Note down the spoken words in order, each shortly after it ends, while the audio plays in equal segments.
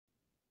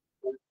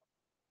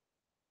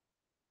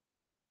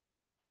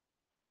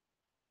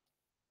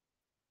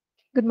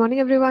Good morning,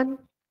 everyone.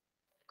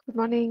 Good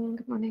morning.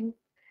 Good morning.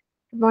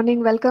 Good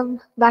morning.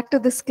 Welcome back to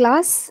this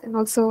class and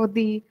also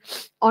the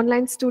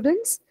online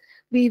students.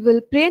 We will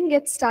pray and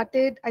get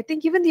started. I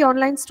think even the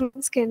online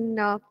students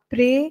can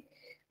pray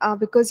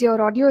because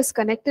your audio is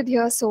connected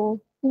here. So,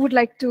 who would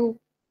like to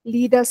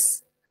lead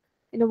us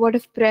in a word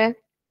of prayer?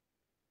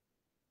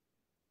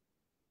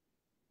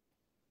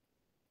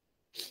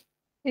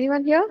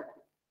 Anyone here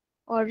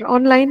or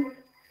online?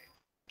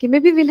 Okay,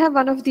 maybe we'll have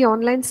one of the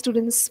online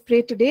students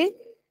pray today.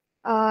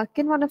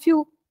 Can one of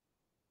you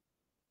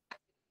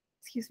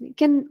Excuse me.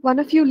 Can one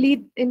of you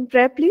lead in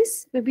prayer,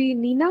 please? Maybe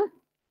Nina?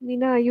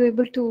 Nina, are you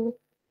able to?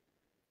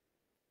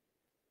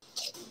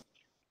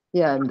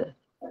 Yeah, I'm there.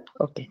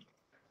 Okay.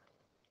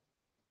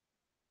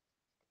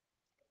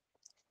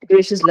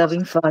 Gracious,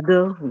 loving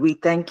Father, we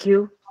thank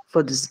you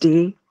for this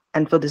day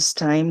and for this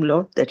time,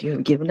 Lord, that you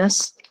have given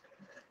us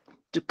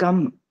to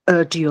come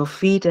to your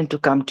feet and to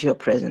come to your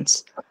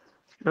presence.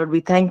 Lord, we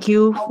thank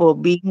you for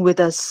being with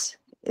us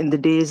in the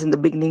days in the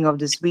beginning of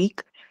this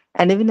week.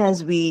 And even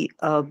as we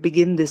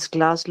begin this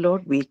class,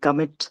 Lord, we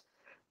commit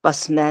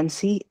Pastor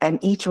Nancy and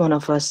each one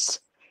of us.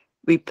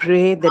 We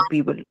pray that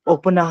we will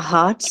open our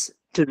hearts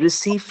to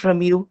receive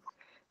from you,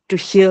 to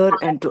hear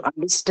and to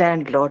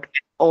understand, Lord,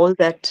 all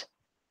that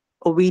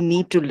we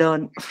need to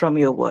learn from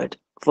your word.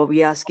 For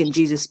we ask in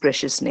Jesus'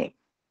 precious name.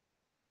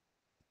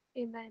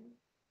 Amen.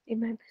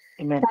 Amen.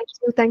 Amen.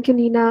 Thank you,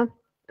 Nina.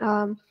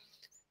 Um,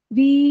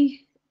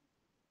 we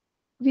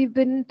we've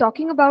been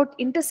talking about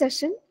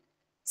intercession.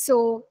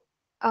 So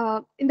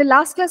in the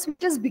last class, we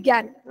just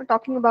began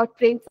talking about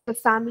praying for the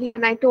family,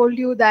 and I told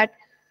you that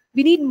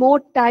we need more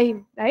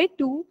time, right,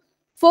 to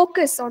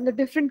focus on the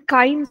different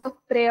kinds of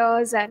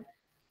prayers and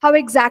how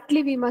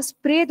exactly we must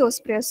pray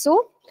those prayers.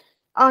 So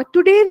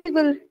today we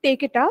will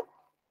take it up.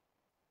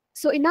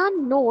 So in our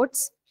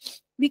notes,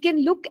 we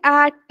can look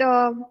at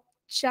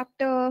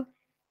chapter.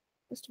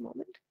 Just a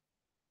moment.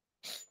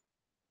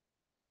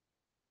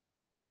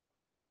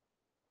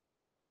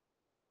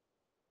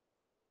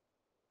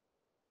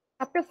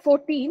 Chapter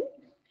 14,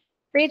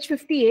 page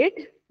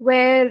 58,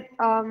 where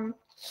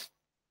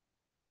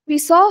we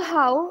saw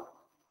how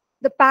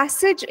the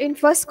passage in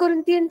 1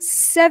 Corinthians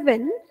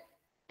 7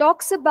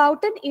 talks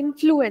about an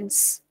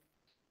influence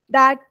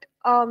that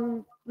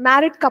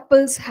married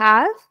couples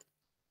have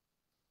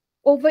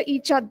over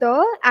each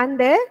other and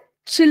their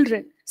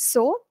children.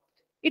 So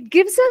it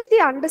gives us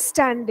the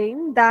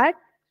understanding that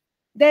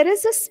there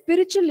is a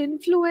spiritual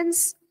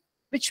influence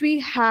which we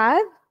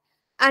have,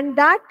 and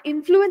that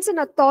influence and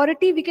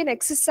authority we can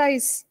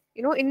exercise,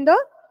 in the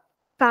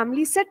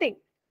family setting.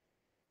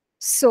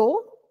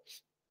 So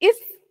if,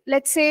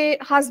 let's say,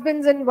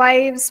 husbands and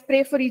wives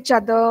pray for each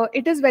other,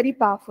 it is very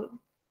powerful,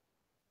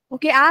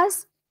 okay,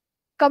 as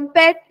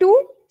compared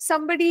to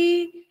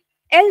somebody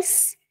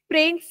else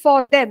praying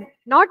for them.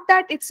 Not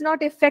that it's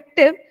not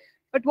effective,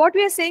 but what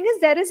we are saying is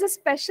there is a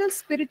special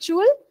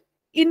spiritual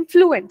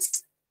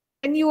influence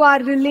when you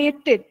are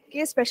related,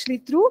 okay, especially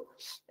through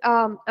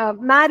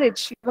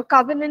marriage, a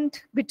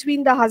covenant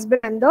between the husband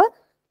and the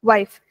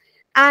wife.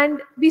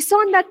 And we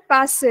saw in that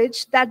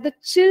passage that the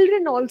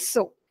children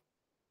also,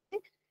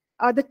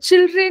 the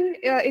children,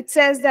 it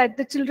says that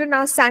the children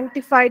are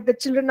sanctified, the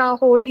children are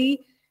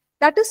holy.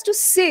 That is to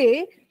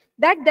say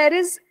that there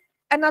is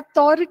an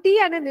authority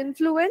and an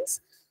influence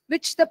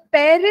which the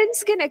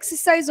parents can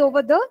exercise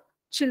over the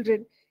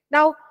children.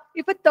 Now,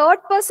 if a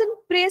third person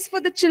prays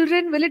for the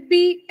children, will it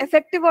be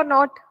effective or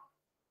not?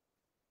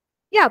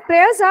 Yeah,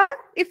 prayers are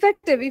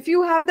effective if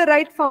you have the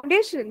right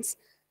foundations.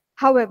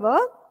 However,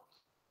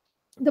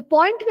 the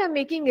point we are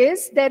making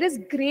is there is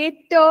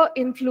greater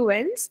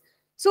influence,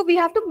 so we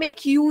have to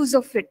make use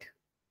of it.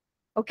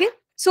 Okay,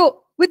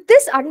 so with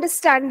this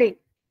understanding,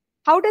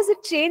 how does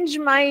it change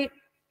my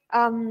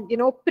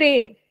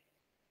praying?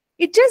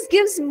 It just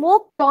gives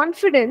more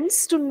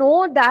confidence to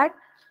know that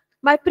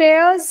my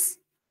prayers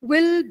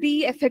will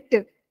be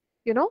effective.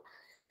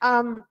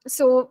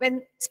 So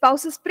when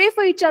spouses pray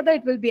for each other,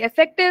 it will be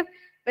effective.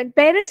 When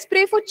parents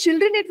pray for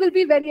children, it will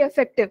be very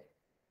effective.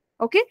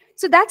 Okay,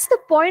 so that's the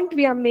point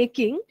we are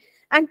making.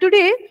 And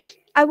today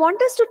I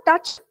want us to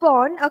touch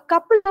upon a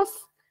couple of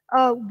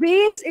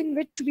ways in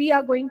which we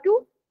are going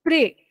to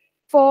pray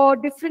for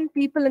different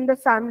people in the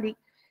family.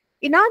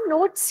 In our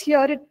notes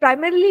here, it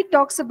primarily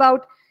talks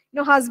about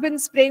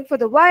husbands praying for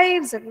the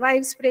wives and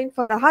wives praying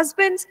for the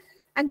husbands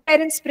and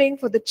parents praying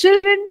for the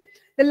children.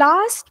 The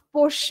last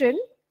portion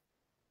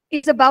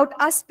is about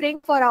us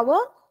praying for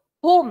our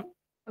home.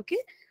 Okay,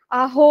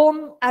 our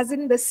home as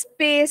in the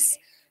space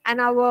and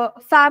our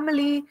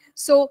family.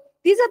 So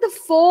these are the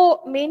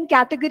four main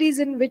categories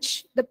in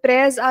which the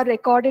prayers are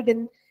recorded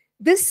in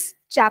this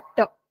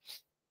chapter.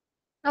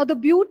 Now, the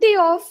beauty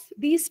of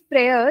these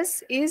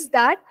prayers is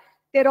that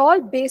they're all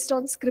based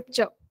on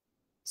scripture.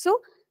 So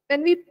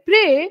when we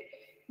pray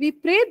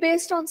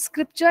based on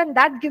scripture, and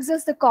that gives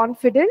us the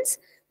confidence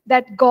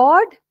that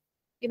God,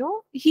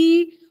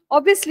 he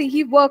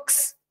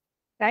works,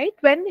 right,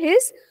 when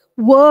his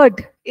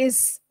word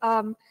is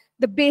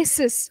the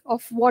basis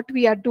of what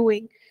we are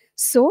doing.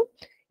 So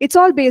it's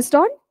all based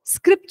on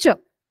scripture.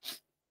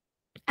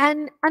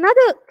 And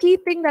another key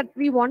thing that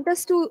we want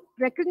us to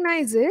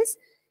recognize is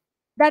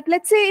that,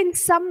 let's say, in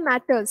some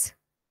matters,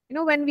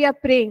 when we are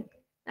praying,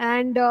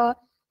 and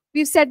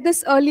we've said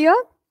this earlier,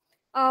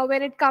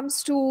 when it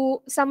comes to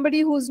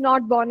somebody who's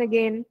not born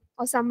again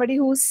or somebody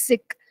who's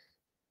sick,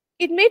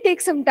 it may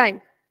take some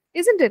time,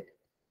 isn't it?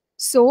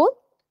 So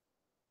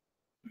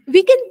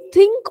we can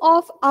think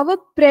of our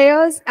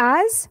prayers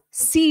as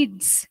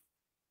seeds.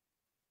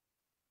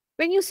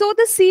 When you sow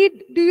the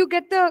seed, do you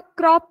get the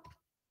crop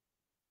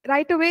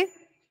right away?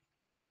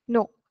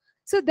 No.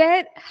 So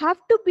there have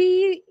to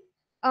be,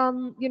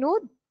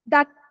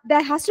 that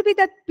there has to be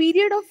that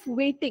period of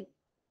waiting.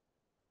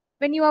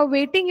 When you are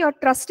waiting, you're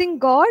trusting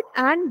God,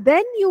 and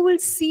then you will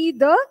see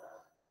the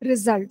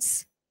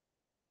results.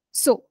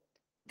 So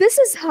this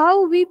is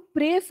how we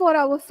pray for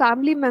our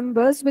family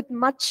members with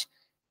much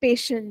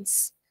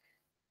patience.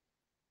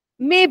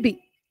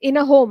 Maybe in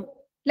a home,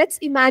 let's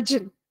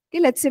imagine,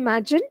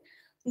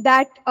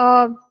 that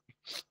a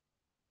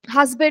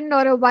husband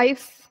or a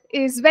wife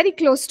is very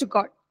close to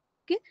God,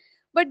 okay,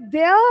 but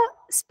their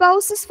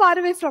spouse is far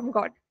away from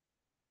God.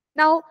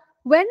 Now,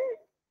 when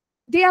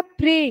they are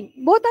praying,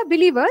 both are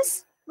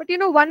believers, but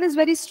one is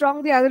very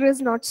strong, the other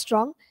is not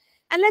strong.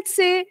 And let's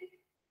say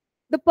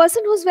the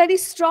person who's very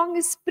strong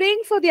is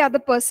praying for the other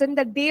person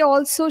that they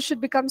also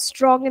should become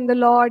strong in the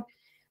Lord.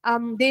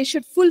 They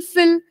should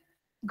fulfill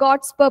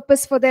God's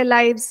purpose for their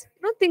lives,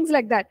 things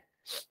like that.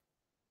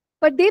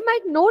 But they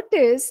might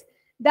notice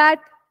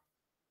that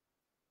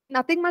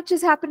nothing much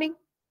is happening.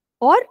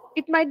 Or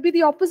it might be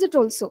the opposite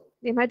also.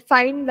 They might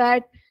find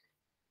that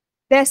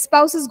their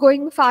spouse is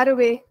going far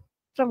away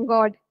from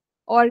God.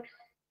 Or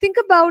think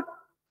about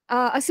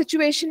a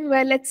situation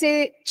where, let's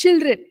say,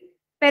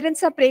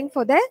 parents are praying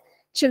for their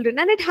children,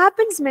 and it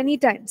happens many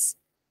times.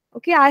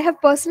 Okay, I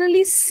have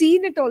personally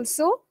seen it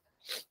also.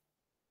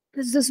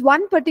 There's this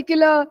one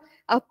particular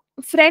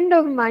friend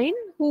of mine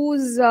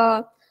whose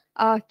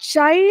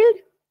child,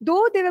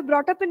 though they were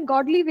brought up in a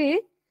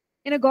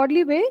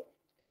godly way,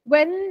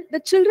 when the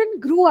children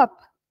grew up,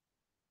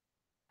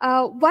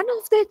 one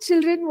of their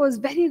children was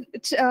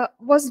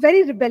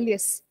very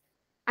rebellious,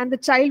 and the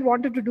child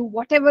wanted to do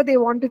whatever they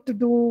wanted to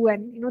do,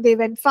 and they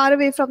went far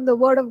away from the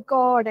word of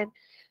God, and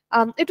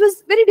it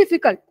was very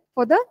difficult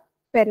for the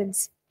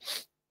parents.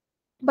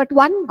 But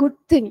one good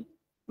thing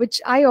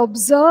which I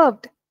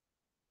observed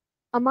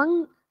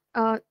among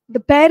the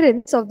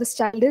parents of this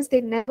child is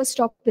they never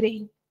stopped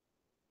praying.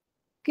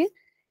 Okay,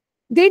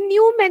 they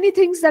knew many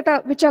things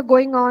which are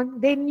going on.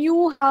 They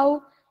knew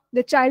how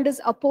the child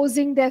is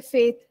opposing their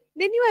faith.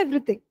 They knew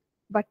everything,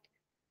 but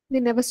they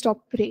never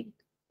stopped praying.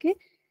 Okay,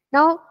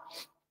 now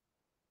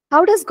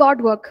how does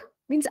God work?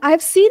 Means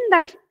I've seen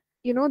that,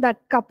 that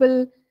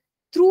couple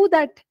through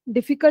that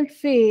difficult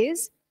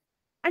phase,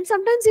 and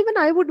sometimes even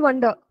I would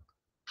wonder,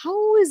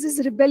 how is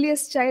this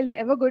rebellious child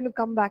ever going to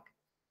come back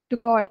to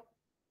God?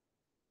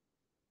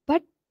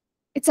 But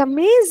it's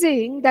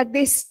amazing that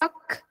they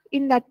stuck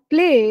in that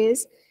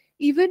place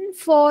even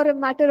for a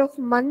matter of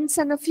months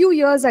and a few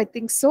years, I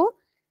think so.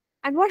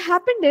 And what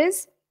happened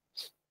is,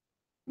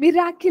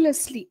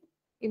 miraculously,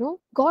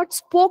 God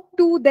spoke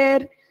to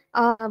their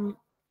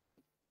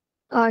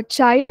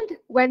child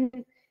when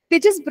they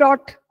just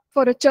brought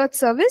for a church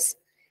service.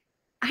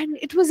 And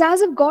it was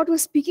as if God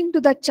was speaking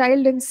to that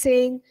child and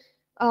saying,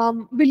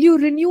 will you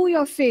renew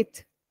your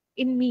faith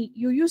in me?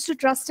 You used to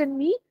trust in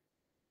me.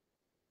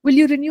 Will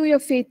you renew your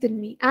faith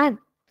in me? And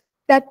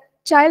that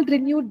child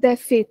renewed their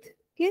faith.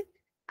 Okay,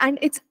 and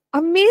it's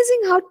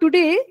amazing how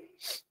today,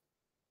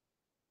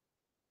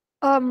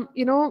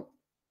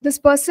 this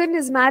person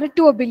is married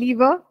to a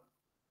believer.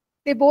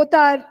 They both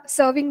are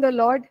serving the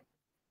Lord.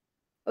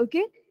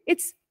 Okay,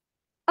 it's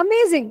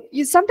amazing.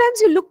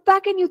 Sometimes you look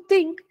back and you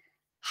think,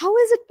 how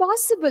is it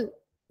possible?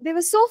 They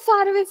were so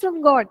far away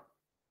from God.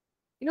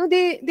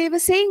 They were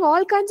saying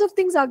all kinds of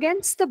things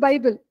against the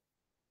Bible.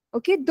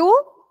 Okay, though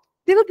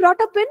they were brought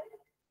up in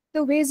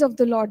the ways of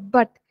the Lord,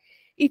 but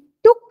it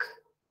took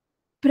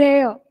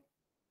prayer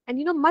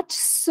and much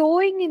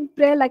sowing in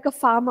prayer like a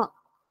farmer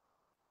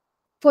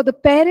for the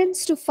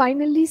parents to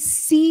finally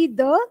see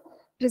the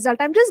result.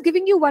 I'm just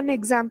giving you one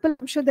example.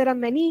 I'm sure there are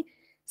many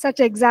such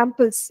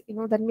examples,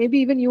 that maybe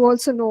even you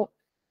also know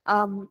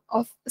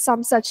of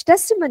some such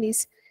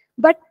testimonies.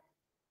 But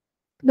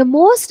the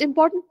most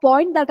important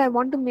point that I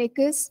want to make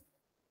is,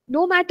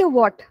 no matter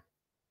what,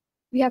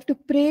 we have to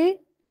pray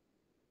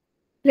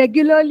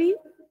regularly,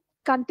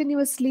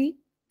 continuously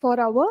for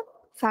our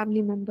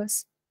family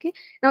members. Okay.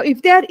 Now,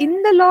 if they are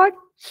in the Lord,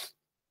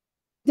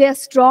 they are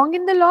strong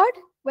in the Lord,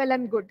 well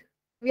and good.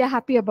 We are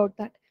happy about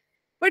that.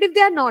 But if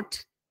they are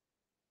not,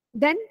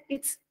 then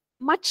it's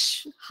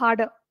much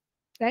harder,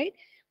 right?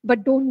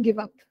 But don't give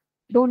up.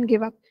 Don't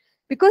give up.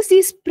 Because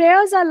these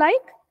prayers are like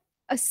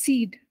a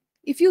seed.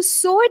 If you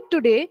sow it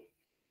today,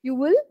 you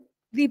will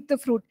reap the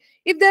fruit.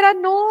 If there are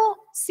no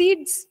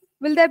seeds,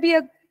 will there be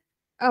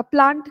a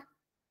plant?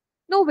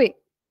 No way.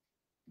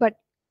 But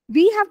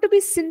we have to be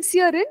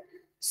sincere in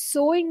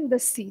sowing the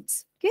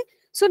seeds. Okay.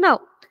 So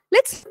now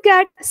let's look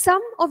at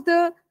some of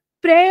the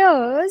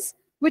prayers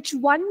which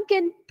one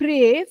can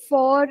pray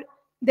for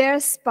their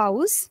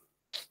spouse.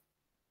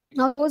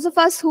 Now, those of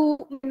us who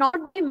may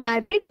not be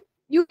married,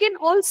 you can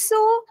also,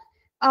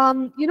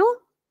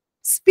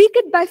 speak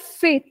it by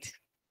faith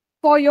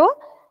for your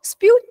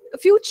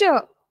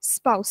future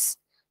spouse.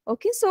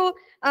 Okay, so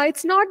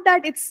it's not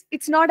that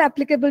it's not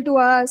applicable to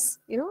us.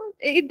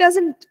 It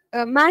doesn't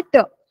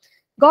matter.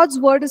 God's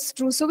word is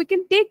true, so we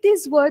can take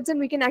these words and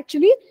we can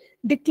actually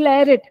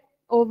declare it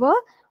over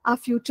our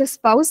future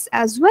spouse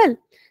as well.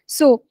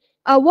 So,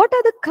 what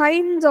are the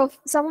kinds of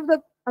some of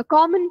the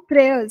common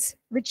prayers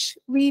which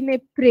we may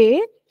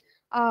pray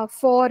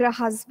for a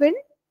husband,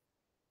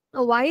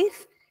 a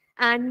wife,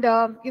 and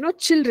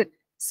children?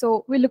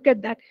 So we look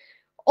at that.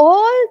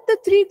 All the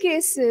three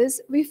cases,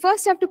 we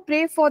first have to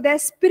pray for their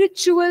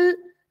spiritual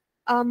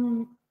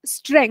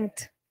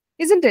strength,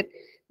 isn't it?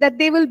 That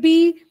they will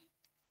be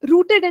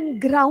rooted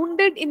and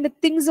grounded in the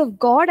things of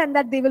God, and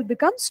that they will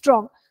become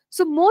strong.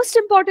 So most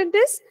important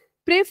is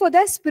pray for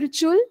their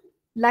spiritual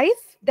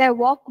life, their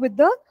walk with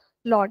the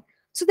Lord.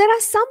 So there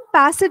are some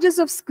passages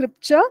of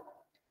scripture.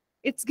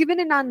 It's given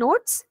in our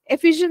notes.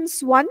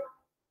 Ephesians 1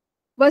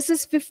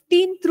 verses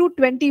 15 through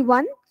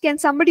 21. Can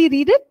somebody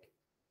read it?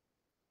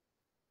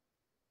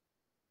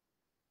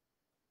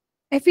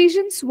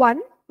 Ephesians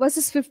 1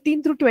 verses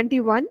 15 through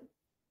 21.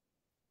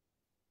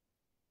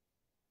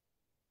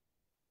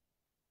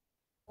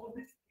 For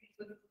this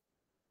reason,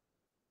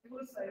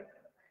 your side,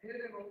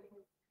 here and also,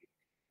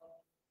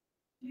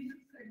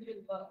 Jesus and your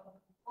love,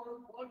 for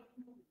what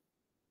you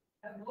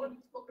have not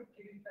spoken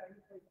to in time.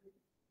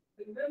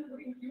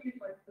 Remembering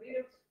unified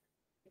prayers,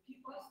 keep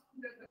us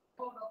that the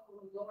God of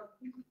our Lord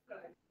Jesus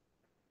Christ,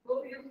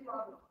 glorious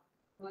Father,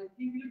 my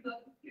give you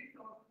the gift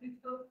of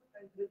wisdom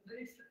and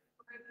revelation,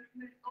 and it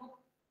may not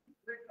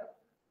break up.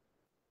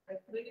 I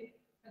pray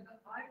that the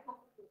eye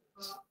of the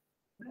heart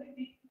may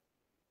be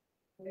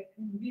like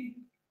we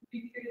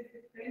can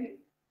say,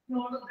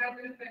 not a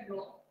better than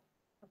God,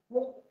 a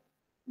hope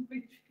to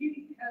which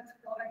He has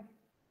called,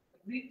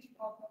 reach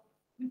of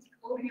His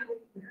glory of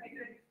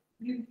united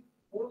in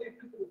holy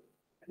truth,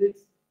 and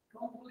its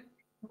complete,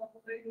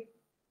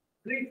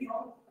 great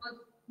of us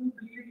who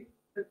believe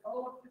that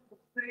all is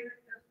faith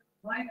and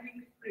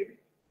binding spirit.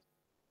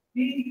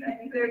 He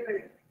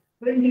activated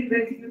when He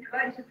raised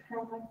Christ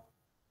from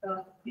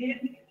the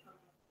dead,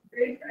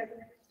 great and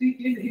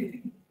seated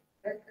Him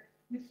at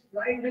His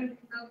right hand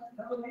of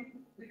heavenly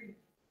spirit.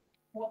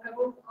 For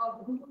about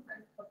our rule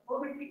and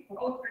authority,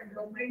 power and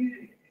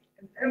dominion,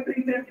 and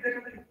everything that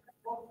there is,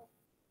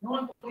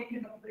 not only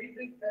in the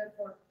places that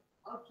are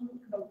also in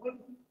the world.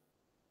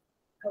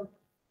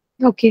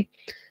 Okay,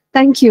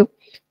 thank you.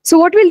 So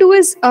what we'll do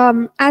is,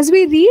 as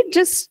we read,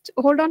 just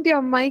hold on to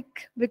your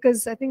mic,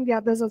 because I think the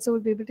others also will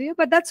be able to hear,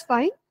 but that's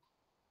fine.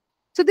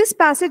 So this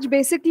passage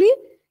basically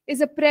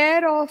is a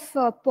prayer of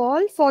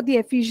Paul for the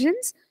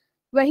Ephesians,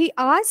 where he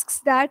asks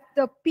that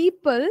the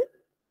people,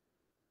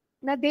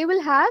 that they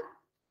will have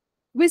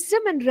wisdom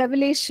and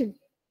revelation,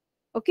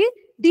 okay,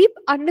 deep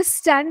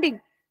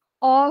understanding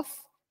of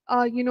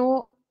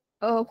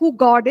who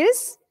God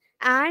is,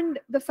 and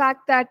the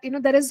fact that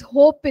there is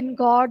hope in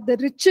God, the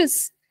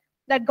riches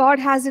that God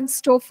has in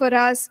store for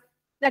us,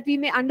 that we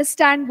may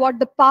understand what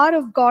the power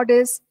of God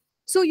is.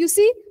 So you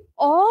see,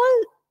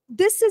 all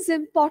this is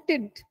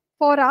important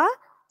for our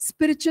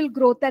spiritual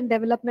growth and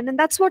development, and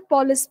that's what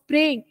Paul is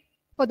praying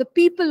for the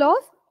people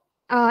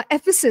of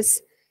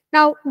Ephesus.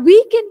 Now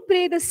we can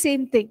pray the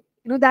same thing,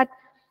 that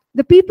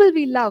the people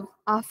we love,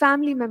 our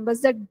family members,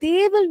 that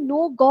they will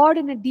know God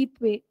in a deep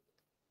way,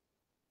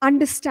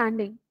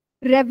 understanding,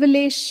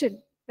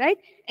 revelation, right?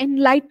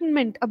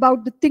 Enlightenment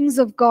about the things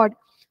of God,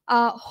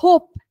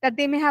 hope, that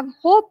they may have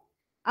hope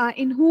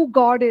in who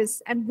God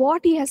is and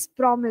what He has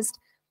promised,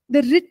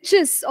 the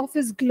riches of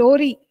His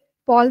glory,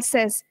 Paul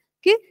says.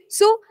 Okay,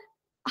 so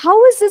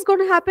how is this going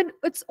to happen?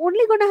 It's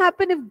only going to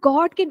happen if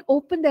God can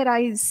open their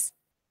eyes.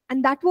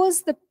 And that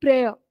was the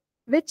prayer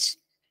which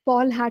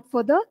Paul had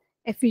for the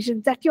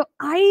Ephesians, that your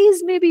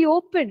eyes may be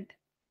opened.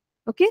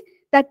 Okay,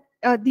 that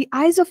the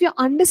eyes of your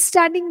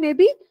understanding may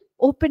be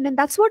opened, and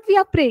that's what we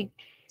are praying.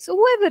 So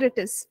whoever it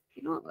is,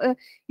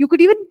 you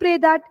could even pray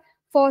that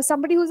for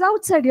somebody who's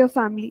outside your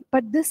family,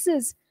 but this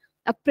is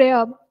a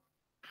prayer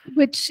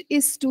which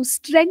is to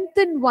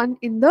strengthen one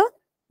in the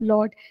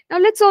Lord. Now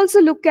let's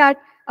also look at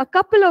a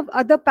couple of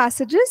other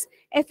passages.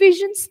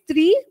 Ephesians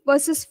 3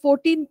 verses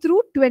 14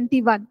 through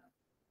 21.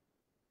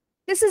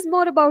 This is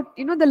more about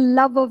the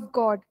love of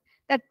God,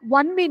 that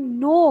one may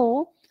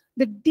know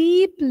the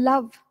deep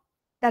love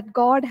that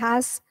God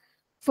has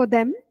for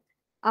them.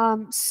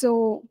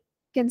 So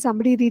can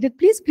somebody read it,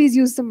 please? Please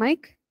use the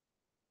mic.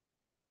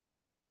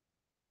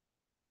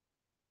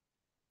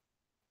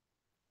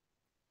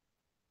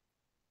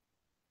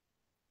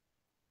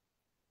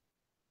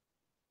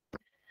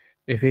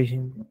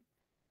 Ephesians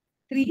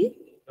 3,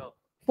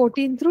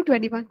 14 through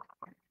 21.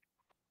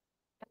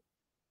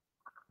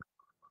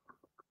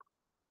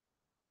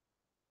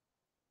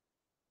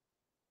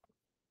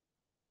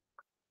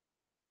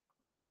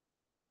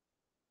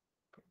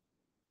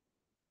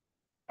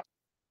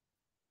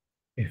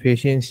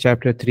 Ephesians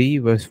chapter 3,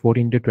 verse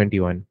 14 to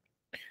 21.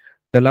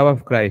 The love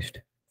of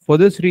Christ. For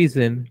this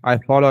reason, I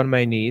fall on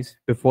my knees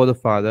before the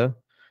Father,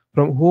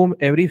 from whom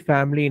every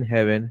family in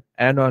heaven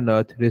and on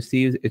earth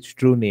receives its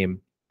true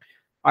name.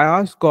 I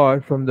ask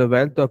God from the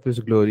wealth of His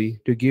glory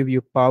to give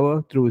you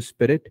power through His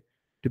Spirit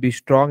to be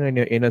strong in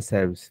your inner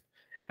selves.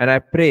 And I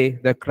pray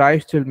that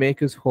Christ will make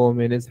His home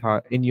in His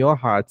heart, in your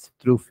hearts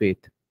through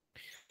faith.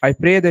 I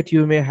pray that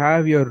you may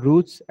have your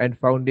roots and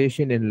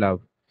foundation in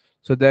love,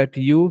 so that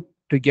you,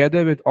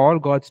 together with all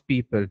God's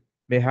people,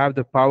 may have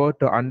the power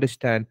to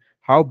understand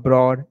how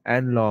broad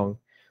and long,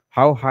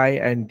 how high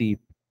and deep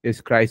is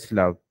Christ's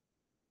love.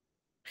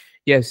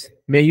 Yes,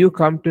 may you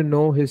come to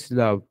know His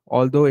love,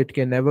 although it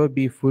can never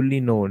be fully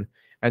known,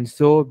 and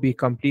so be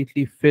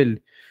completely filled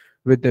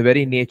with the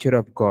very nature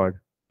of God.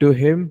 To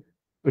Him,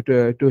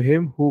 to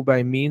Him who,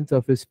 by means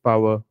of His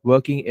power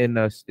working in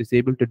us, is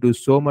able to do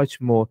so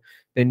much more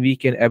than we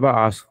can ever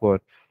ask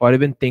for or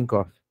even think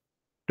of.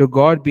 To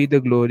God be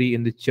the glory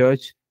in the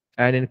church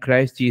and in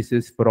Christ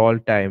Jesus for all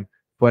time,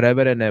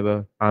 forever and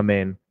ever.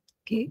 Amen.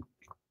 Okay.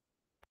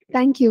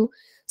 Thank you.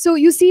 So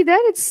you see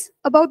there, it's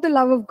about the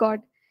love of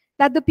God,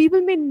 that the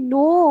people may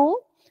know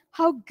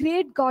how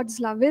great God's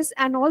love is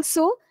and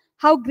also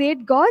how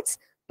great God's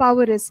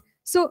power is.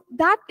 So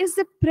that is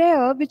the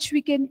prayer which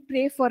we can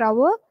pray for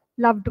our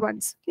loved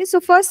ones. Okay, so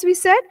first we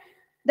said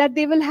that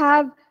they will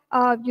have,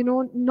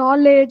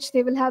 knowledge,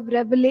 they will have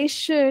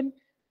revelation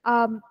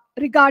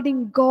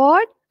regarding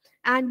God,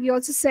 and we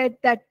also said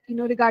that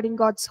regarding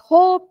God's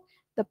hope,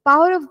 the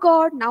power of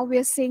God. Now we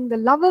are saying the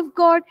love of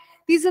God.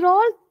 These are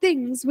all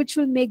things which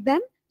will make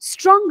them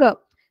stronger.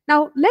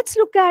 Now, let's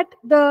look at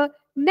the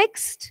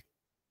next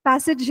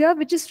passage here,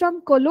 which is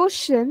from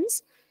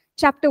Colossians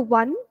chapter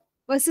 1,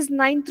 verses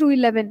 9 through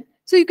 11.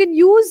 So you can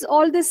use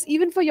all this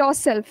even for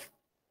yourself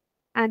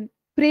and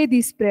pray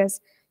these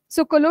prayers.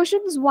 So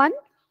Colossians 1,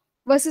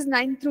 verses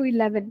 9 through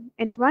 11.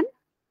 Anyone?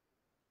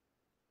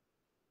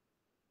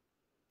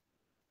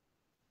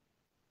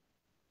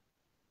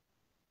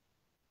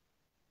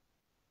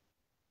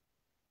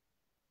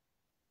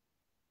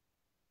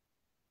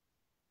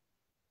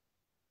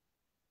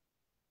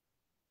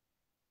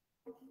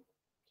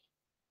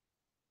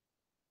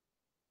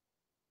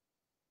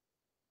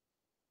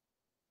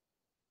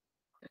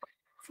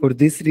 For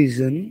this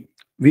reason,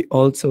 we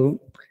also,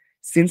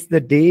 since the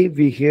day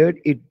we heard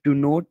it, do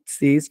not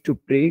cease to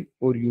pray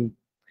for you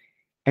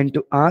and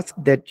to ask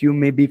that you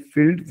may be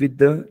filled with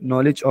the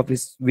knowledge of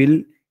His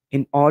will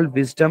in all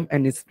wisdom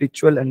and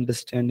spiritual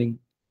understanding,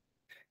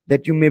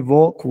 that you may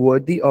walk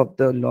worthy of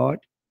the Lord,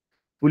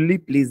 fully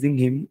pleasing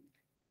Him,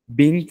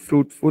 being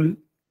fruitful,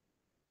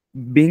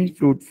 being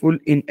fruitful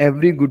in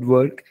every good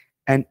work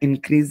and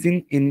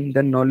increasing in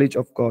the knowledge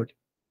of God,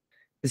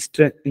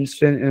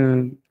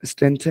 strengthened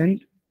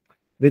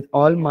with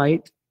all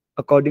might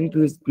according to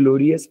His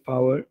glorious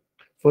power,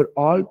 for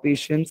all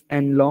patience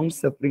and long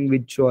suffering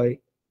with joy,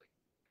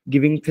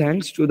 giving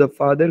thanks to the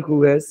Father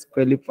who has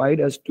qualified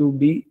us to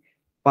be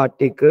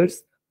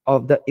partakers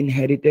of the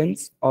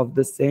inheritance of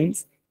the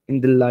saints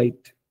in the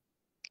light.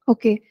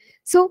 Okay.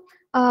 So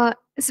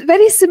it's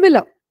very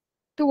similar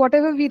to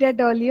whatever we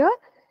read earlier.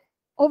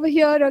 Over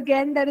here,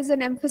 again, there is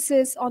an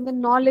emphasis on the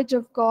knowledge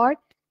of God,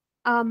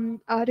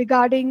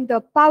 regarding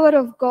the power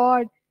of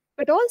God.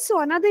 But also,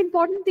 another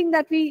important thing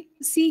that we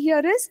see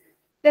here is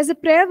there's a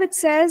prayer which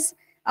says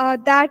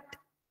that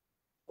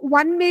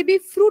one may be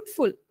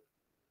fruitful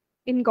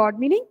in God,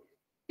 meaning,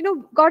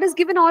 God has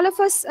given all of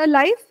us a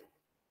life,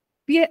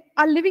 we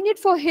are living it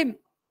for Him.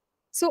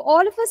 So,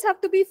 all of us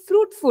have to be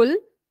fruitful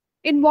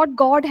in what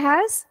God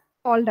has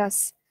called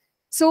us.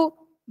 So,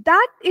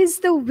 that is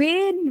the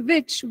way in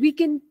which we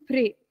can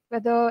pray,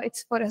 whether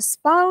it's for a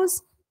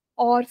spouse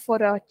or for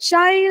a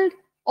child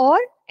or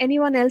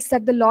anyone else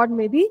that the Lord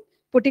may be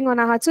putting on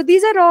our heart. So,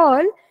 these are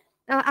all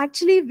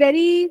actually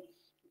very,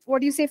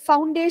 what do you say,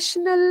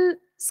 foundational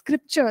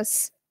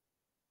scriptures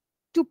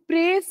to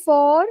pray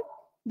for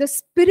the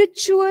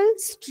spiritual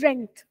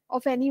strength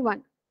of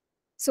anyone.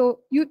 So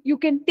you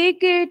can take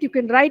it, you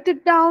can write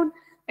it down.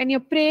 When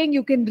you're praying,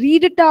 you can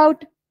read it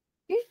out.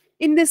 Okay?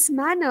 In this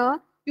manner,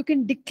 you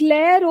can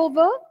declare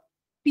over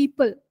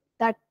people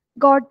that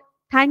God,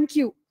 thank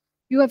you.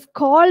 You have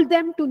called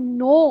them to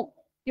know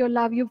your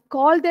love. You've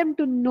called them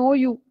to know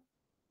you.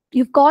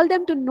 You've called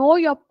them to know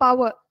your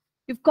power.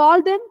 You've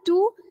called them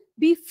to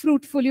be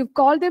fruitful. You've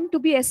called them to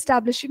be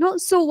established.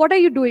 So what are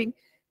you doing?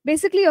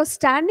 Basically, you're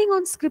standing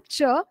on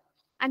scripture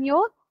and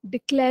you're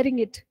declaring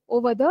it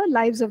over the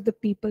lives of the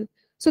people.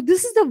 So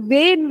this is the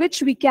way in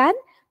which we can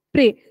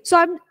pray. So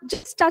I'm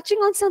just touching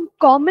on some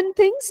common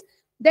things.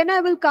 Then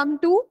I will come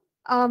to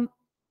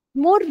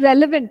more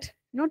relevant,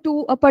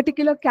 to a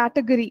particular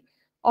category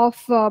of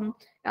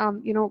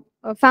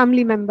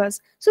family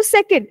members. So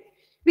second,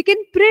 we can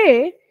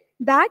pray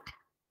that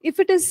if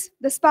it is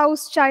the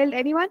spouse, child,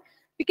 anyone,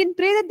 we can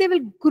pray that they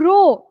will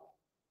grow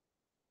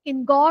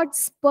in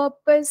God's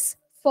purpose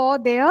for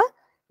their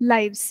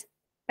lives,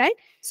 right?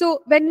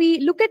 So when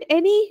we look at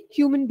any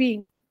human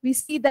being, we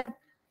see that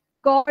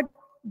God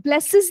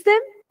blesses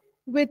them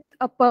with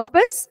a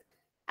purpose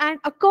And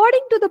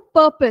according to the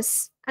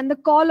purpose and the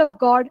call of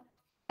God,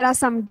 there are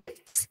some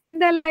gifts in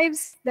their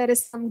lives, there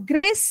is some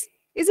grace,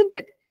 isn't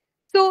it?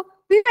 So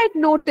we might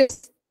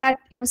notice that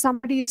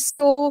somebody is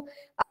so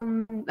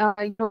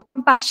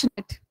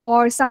compassionate,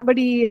 or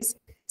somebody is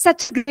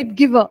such a great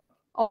giver,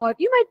 or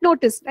you might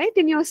notice, right,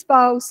 in your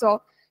spouse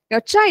or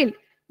your child,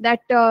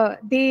 that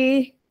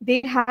they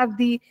have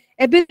the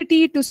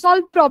ability to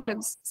solve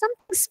problems,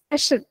 something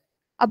special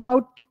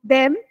about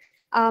them,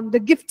 the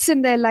gifts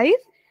in their life.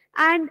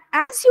 And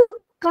as you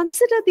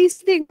consider these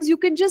things, you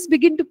can just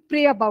begin to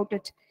pray about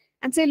it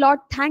and say, Lord,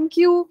 thank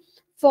you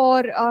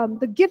for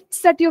the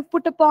gifts that you've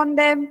put upon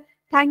them.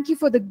 Thank you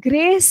for the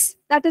grace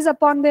that is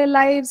upon their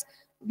lives.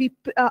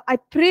 I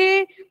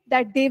pray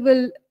that they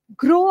will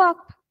grow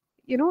up,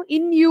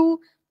 in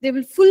you. They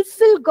will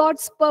fulfill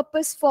God's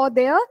purpose for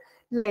their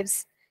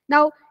lives.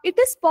 Now, it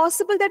is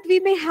possible that we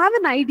may have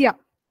an idea,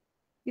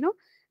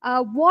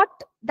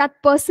 what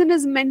that person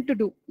is meant to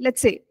do.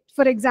 Let's say,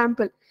 for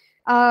example,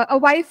 a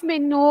wife may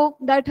know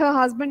that her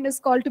husband is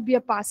called to be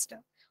a pastor,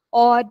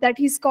 or that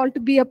he's called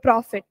to be a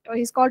prophet, or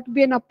he's called to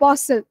be an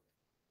apostle,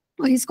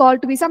 or he's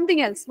called to be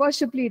something else,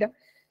 worship leader.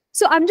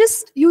 So I'm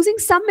just using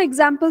some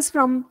examples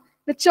from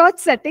the church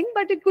setting,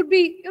 but it could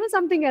be,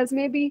 something else.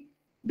 Maybe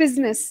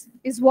business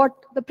is what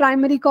the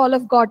primary call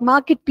of God,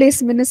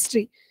 marketplace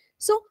ministry.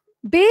 So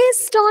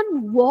based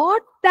on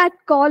what that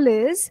call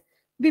is,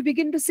 we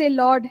begin to say,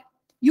 Lord,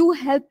 you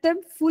help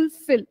them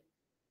fulfill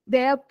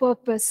their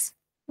purpose,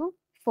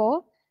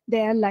 for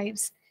their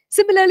lives.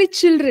 Similarly,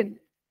 children,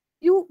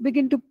 you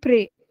begin to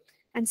pray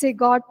and say,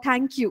 God,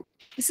 thank you.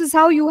 This is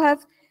how you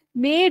have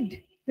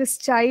made this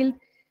child,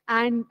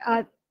 and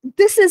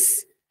this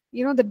is,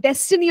 the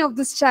destiny of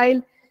this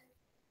child.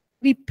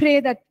 We pray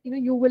that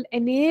you will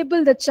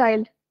enable the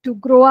child to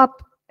grow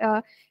up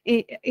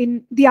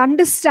in the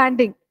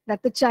understanding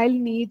that the child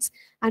needs,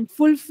 and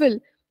fulfill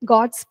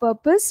God's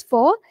purpose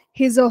for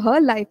his or her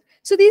life.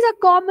 So these are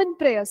common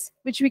prayers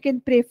which we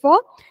can pray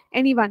for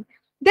anyone.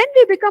 Then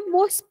we become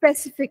more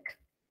specific,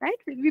 right?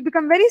 We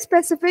become very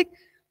specific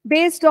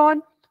based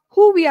on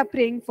who we are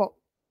praying for.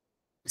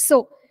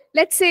 So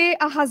let's say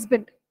a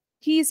husband,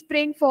 he is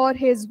praying for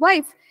his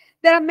wife.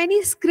 There are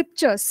many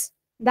scriptures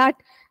that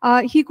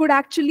he could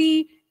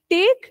actually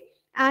take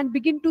and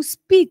begin to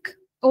speak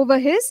over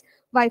his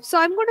wife. So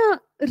I'm going to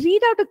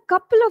read out a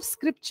couple of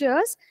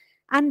scriptures,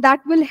 and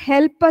that will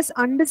help us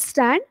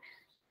understand,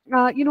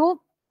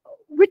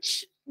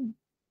 which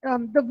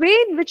the way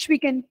in which we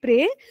can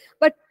pray.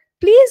 But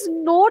please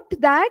note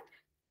that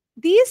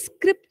these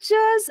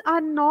scriptures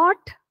are not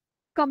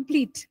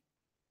complete.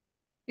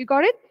 You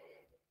got it?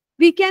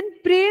 We can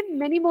pray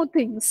many more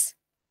things,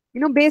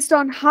 based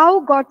on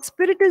how God's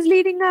Spirit is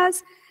leading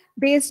us,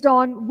 based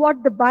on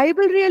what the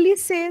Bible really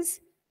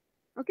says.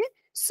 Okay?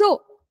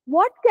 So,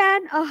 what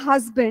can a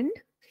husband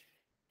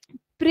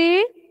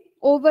pray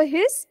over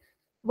his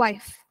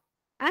wife?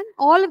 And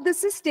all of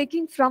this is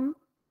taken from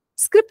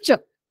Scripture.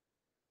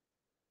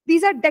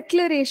 These are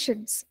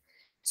declarations.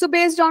 So,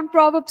 based on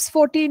Proverbs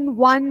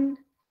 14:1,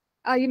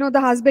 the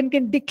husband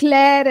can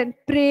declare and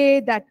pray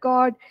that,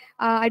 God,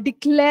 I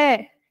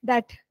declare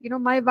that,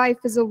 my wife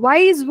is a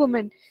wise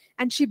woman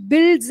and she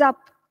builds up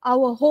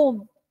our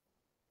home.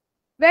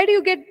 Where do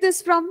you get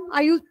this from?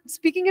 Are you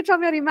speaking it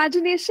from your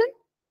imagination?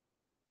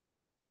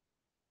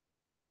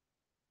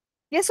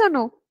 Yes or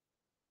no?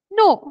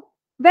 No.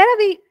 Where are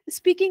we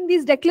speaking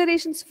these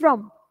declarations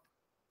from?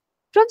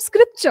 From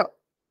Scripture.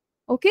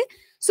 Okay?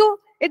 So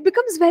it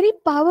becomes very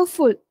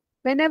powerful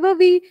whenever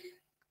we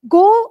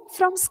go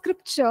from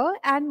Scripture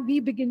and we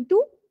begin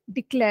to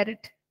declare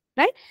it,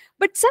 right?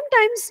 But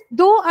sometimes,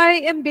 though I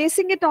am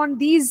basing it on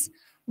these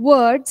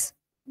words,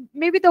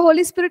 maybe the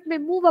Holy Spirit may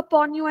move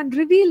upon you and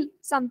reveal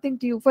something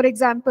to you. For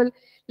example,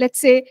 let's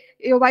say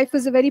your wife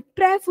is a very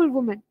prayerful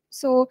woman.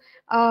 So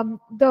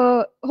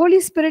the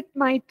Holy Spirit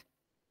might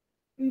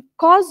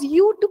cause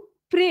you to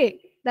pray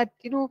that,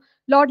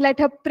 Lord, let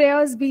her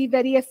prayers be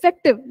very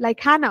effective, like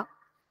Hannah.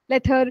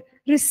 Let her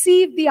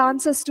receive the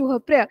answers to her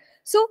prayer.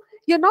 So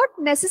you're not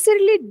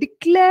necessarily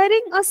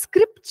declaring a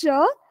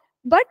scripture,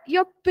 but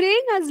you're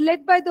praying as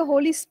led by the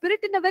Holy Spirit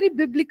in a very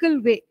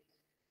biblical way.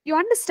 You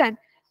understand?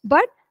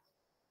 But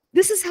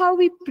this is how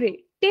we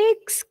pray.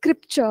 Take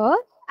scripture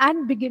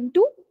and begin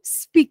to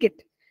speak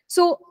it.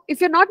 So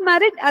if you're not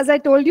married, as I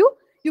told you,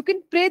 you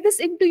can pray this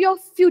into your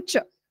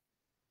future.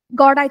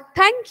 God, I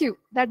thank you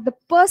that the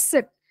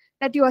person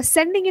that you are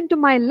sending into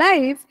my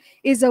life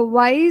is a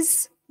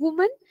wise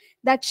woman,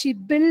 that she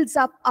builds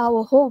up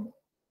our home.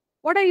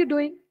 What are you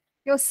doing?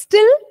 You're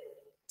still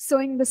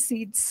sowing the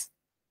seeds,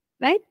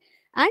 right?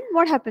 And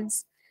what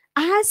happens?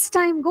 As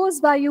time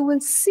goes by, you will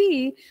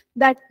see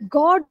that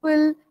God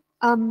will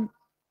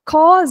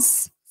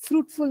cause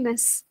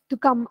fruitfulness to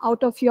come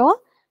out of your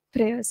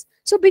prayers.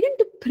 So begin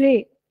to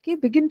pray. Okay,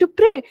 begin to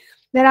pray.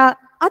 There are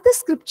other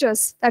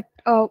scriptures that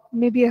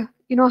maybe a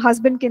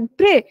husband can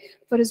pray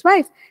for his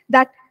wife,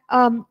 that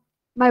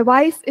my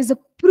wife is a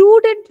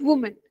prudent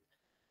woman.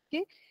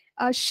 Okay,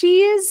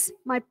 she is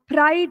my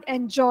pride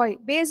and joy,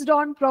 based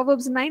on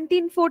Proverbs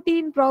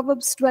 19:14,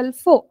 Proverbs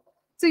 12:4.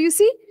 So you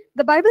see,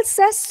 the Bible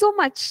says so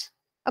much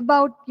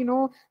about,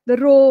 the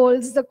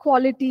roles, the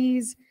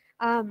qualities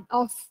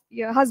of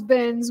your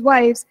husbands,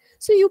 wives.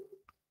 So you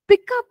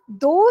pick up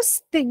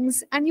those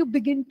things and you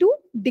begin to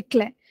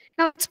declare.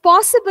 Now, it's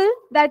possible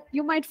that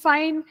you might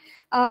find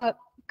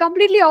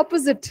completely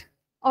opposite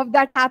of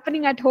that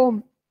happening at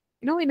home,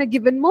 in a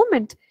given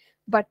moment.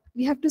 But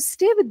we have to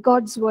stay with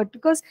God's word,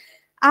 because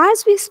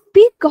as we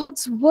speak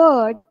God's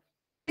word,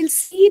 we'll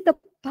see the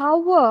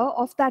power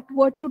of that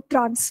word to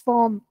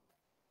transform,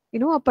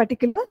 a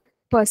particular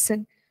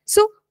person.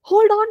 So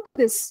hold on to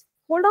this,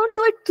 hold on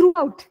to it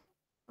throughout,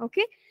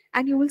 okay?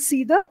 And you will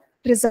see the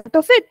result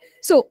of it.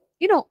 So,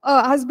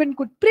 a husband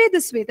could pray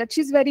this way, that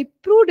she's very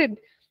prudent,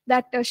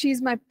 that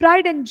she's my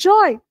pride and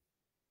joy.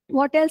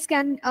 What else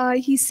can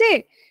he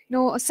say?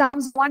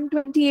 Psalms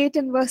 128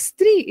 and verse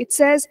 3, it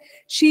says,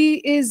 she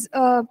is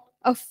a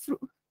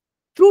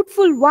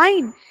fruitful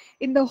vine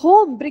in the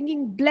home,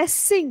 bringing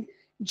blessing,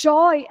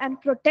 joy, and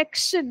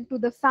protection to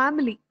the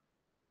family.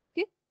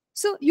 Okay,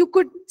 so you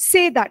could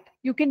say that,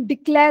 you can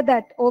declare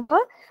that over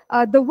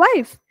the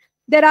wife.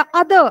 There are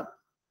other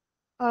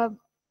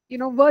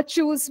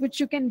virtues which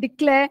you can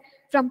declare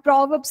from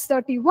Proverbs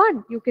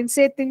 31. You can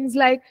say things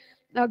like,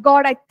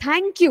 God, I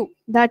thank you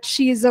that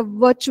she is a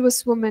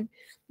virtuous woman,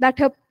 that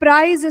her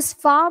price is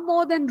far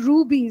more than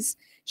rubies.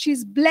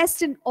 She's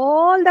blessed in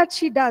all that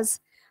she does.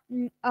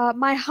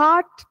 My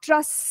heart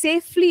trusts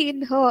safely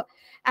in her,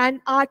 and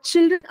our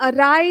children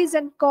arise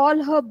and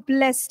call her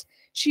blessed.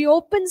 She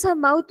opens her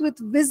mouth with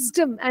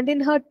wisdom, and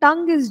in her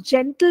tongue is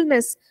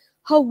gentleness.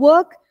 Her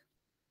work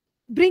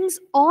brings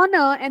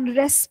honor and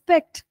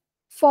respect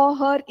for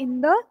her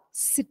in the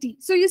city.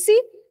 So you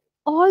see,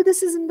 all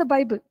this is in the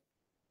Bible.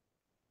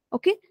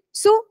 Okay,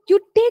 so you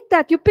take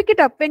that, you pick it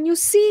up. When you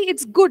see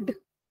it's good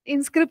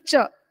in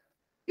scripture,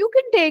 you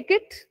can take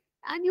it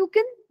and you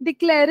can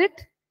declare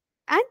it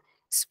and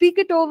speak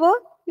it over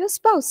your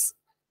spouse.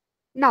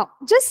 Now,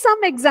 just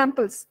some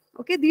examples.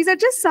 Okay, these are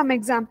just some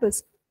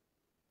examples.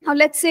 Now,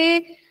 let's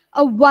say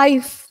a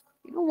wife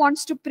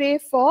wants to pray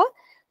for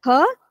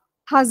her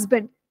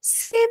husband.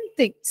 Same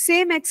thing,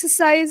 same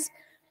exercise.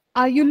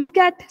 You look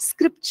at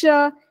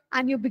scripture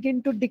and you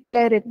begin to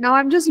declare it. Now,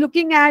 I'm just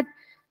looking at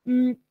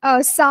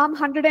Psalm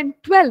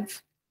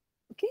 112.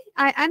 Okay,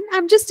 and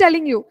I'm just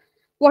telling you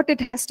what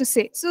it has to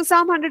say. So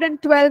Psalm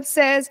 112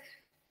 says,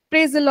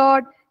 praise the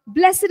Lord.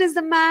 Blessed is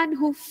the man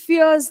who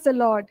fears the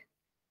Lord,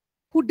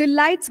 who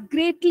delights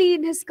greatly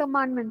in his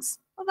commandments.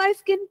 A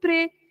wife can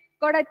pray,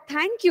 God, I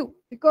thank you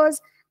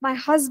because my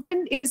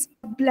husband is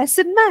a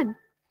blessed man.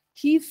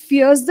 He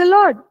fears the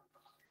Lord.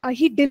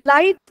 He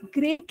delights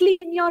greatly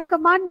in your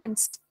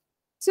commandments.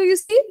 So you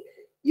see,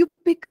 you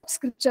pick up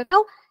scripture.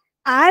 Now,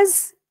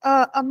 as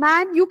a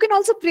man, you can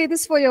also pray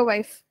this for your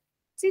wife.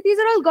 See, these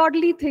are all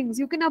godly things.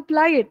 You can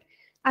apply it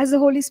as the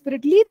Holy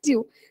Spirit leads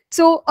you.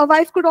 So a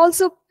wife could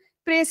also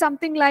pray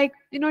something like,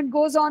 it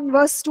goes on,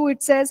 verse 2,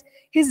 it says,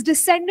 his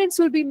descendants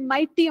will be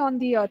mighty on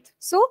the earth.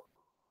 So,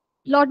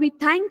 Lord, we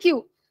thank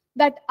you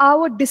that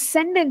our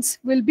descendants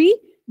will be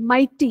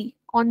mighty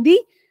on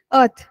the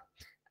earth.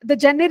 The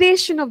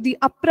generation of the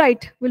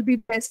upright will be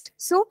blessed.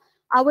 So,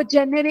 our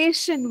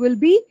generation will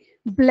be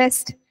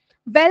blessed.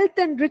 Wealth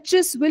and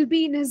riches will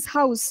be in his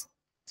house.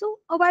 So,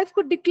 a wife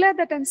could declare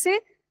that and say,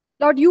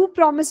 Lord, you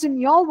promised in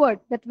your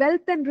word that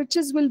wealth and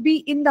riches will be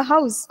in the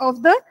house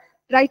of the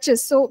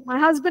righteous. So, my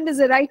husband is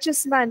a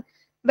righteous man.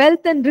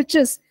 Wealth and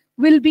riches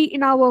will be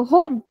in our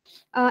home.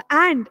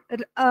 And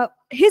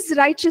his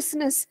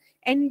righteousness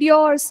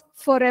endures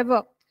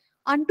forever.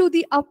 Unto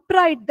the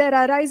upright there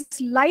arises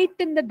light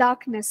in the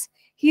darkness.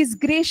 He is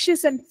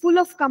gracious and full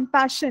of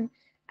compassion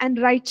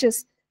and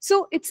righteous.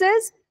 So it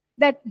says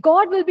that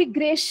God will be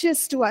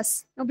gracious to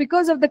us. Now,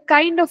 because of the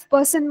kind of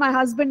person my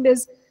husband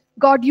is,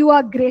 God, you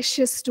are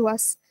gracious to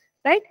us,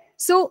 right?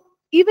 So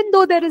even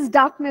though there is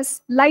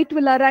darkness, light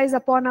will arise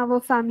upon our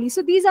family.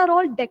 So these are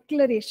all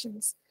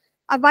declarations.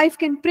 A wife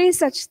can pray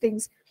such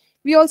things.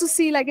 We also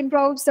see, like in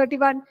Proverbs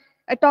 31,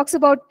 it talks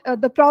about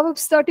the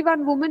Proverbs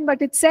 31 woman,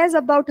 but it says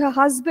about her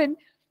husband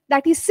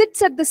that he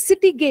sits at the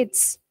city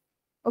gates.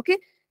 Okay,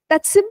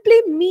 that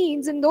simply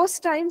means in those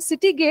times,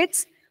 city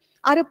gates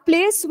are a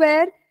place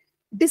where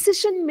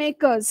decision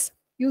makers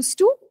used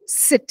to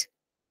sit.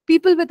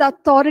 People with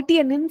authority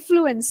and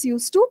influence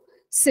used to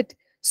sit.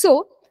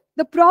 So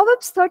the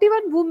Proverbs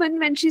 31 woman,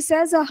 when she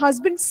says her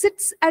husband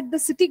sits at the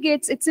city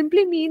gates, it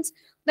simply means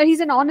that he's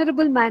an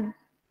honorable man,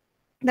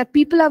 that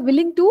people are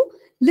willing to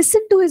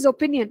listen to his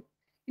opinion.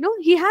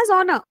 He has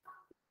honor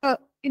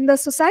in the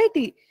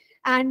society,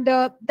 and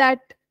that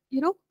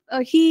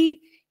he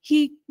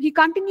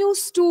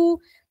continues to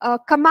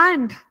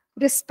command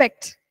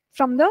respect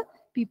from the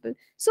people.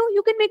 So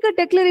you can make a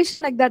declaration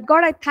like that.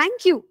 God, I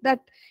thank you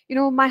that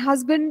my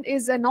husband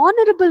is an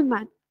honorable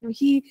man.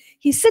 He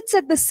sits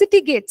at the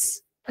city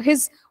gates.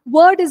 His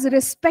word is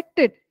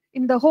respected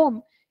in the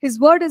home. His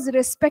word is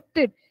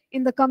respected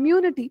in the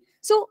community.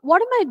 So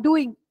what am I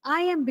doing?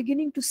 I am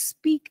beginning to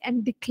speak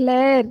and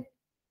declare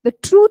the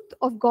truth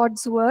of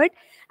God's word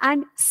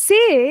and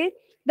say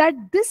that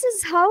this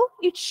is how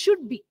it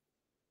should be.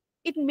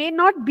 It may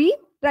not be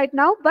right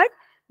now, but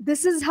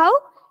this is how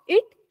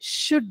it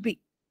should be,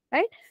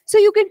 right? So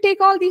you can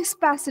take all these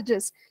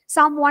passages.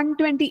 Psalm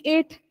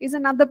 128 is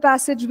another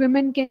passage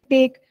women can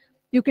take.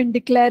 You can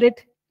declare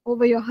it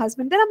over your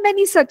husband. There are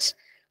many such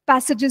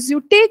passages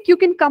you take. You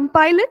can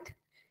compile it,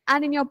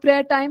 and in your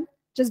prayer time,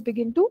 just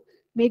begin to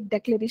make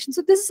declarations.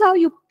 So this is how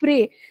you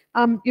pray,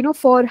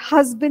 for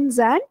husbands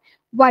and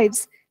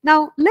wives.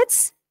 Now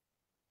let's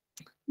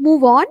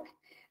move on.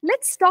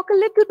 Let's talk a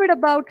little bit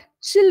about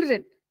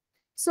children.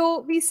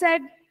 So we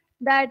said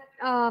that,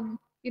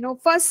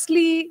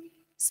 firstly,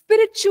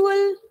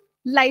 spiritual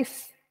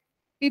life.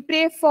 We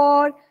pray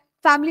for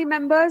family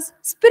members,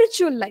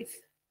 spiritual life.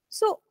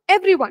 So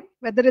everyone,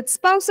 whether it's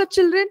spouse or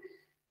children,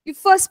 you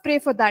first pray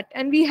for that.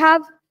 And we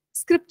have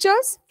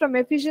scriptures from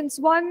Ephesians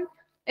 1,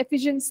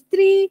 Ephesians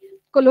 3,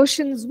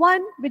 Colossians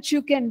 1, which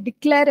you can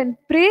declare and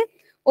pray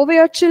over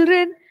your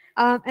children.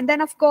 And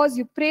then, of course,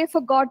 you pray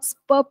for God's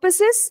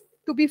purposes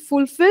to be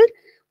fulfilled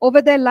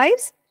over their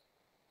lives.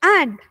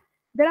 And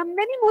there are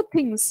many more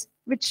things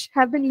which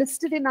have been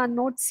listed in our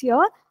notes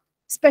here,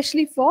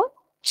 especially for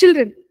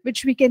children,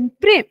 which we can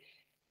pray.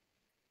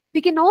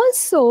 We can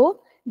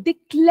also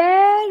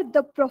declare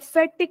the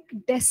prophetic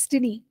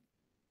destiny.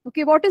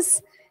 Okay, what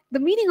is the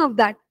meaning of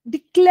that?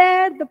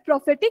 Declare the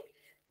prophetic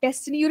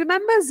destiny. You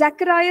remember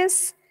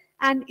Zacharias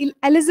and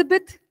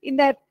Elizabeth, in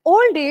their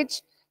old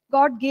age,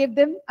 God gave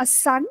them a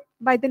son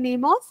by the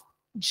name of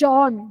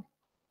John.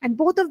 And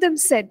both of them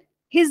said,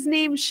 his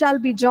name shall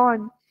be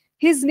John.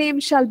 His name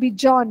shall be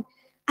John.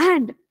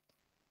 And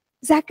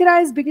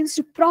Zacharias begins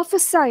to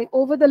prophesy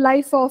over the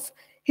life of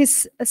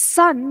his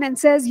son and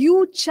says,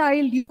 you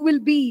child, you will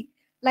be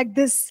like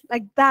this,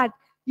 like that.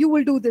 You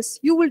will do this.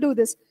 You will do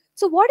this.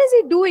 So what is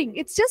he doing?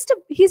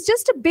 He's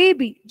just a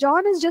baby.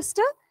 John is just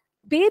a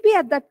baby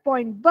at that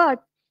point.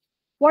 But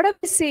what are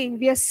we saying?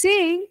 We are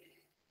saying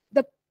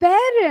the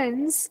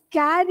parents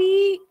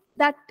carry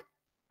that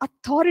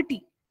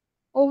authority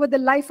over the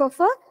life of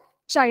a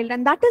child.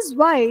 And that is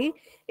why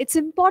it's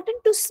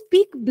important to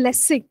speak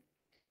blessing.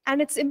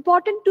 And it's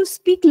important to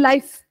speak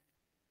life.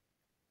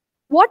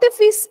 What if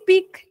we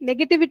speak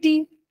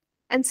negativity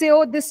and say,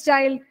 oh, this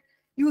child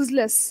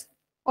useless,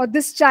 or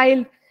this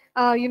child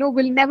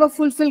will never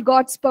fulfill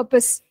God's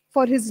purpose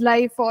for his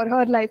life or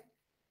her life?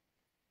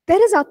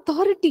 There is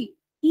authority.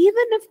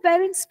 Even if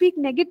parents speak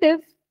negative,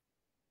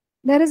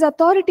 there is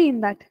authority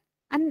in that.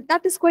 And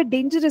that is quite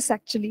dangerous,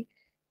 actually.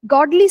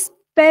 Godly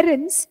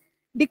parents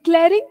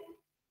declaring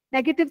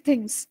negative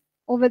things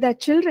over their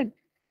children.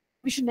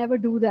 We should never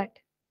do that.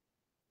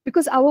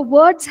 Because our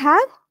words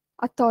have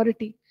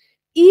authority.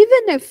 Even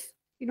if,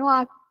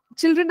 our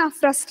children are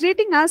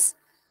frustrating us,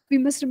 we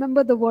must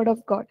remember the word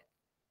of God.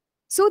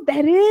 So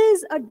there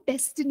is a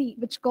destiny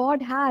which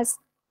God has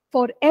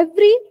for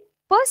every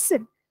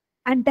person.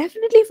 And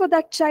definitely for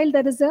that child,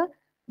 there is a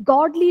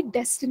godly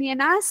destiny.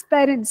 And as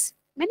parents,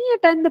 many a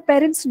time the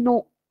parents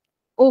know,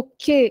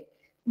 okay,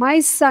 my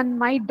son,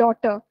 my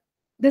daughter,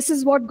 this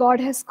is what God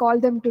has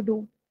called them to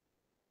do.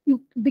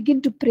 You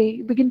begin to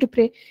pray,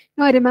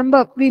 Now I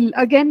remember we'll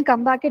again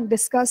come back and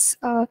discuss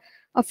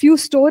a few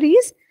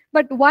stories.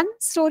 But one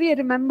story I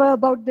remember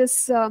about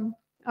this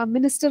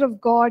minister of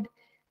God.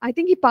 I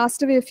think he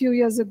passed away a few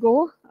years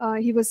ago.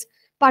 He was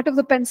part of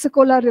the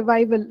Pensacola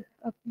revival,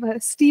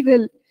 Steve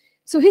Hill.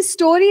 So his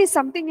story is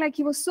something like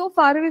he was so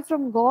far away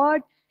from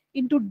God,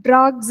 into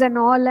drugs and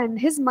all. And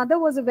his mother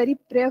was a very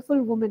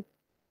prayerful woman.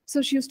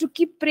 So she used to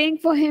keep praying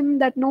for him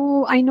that,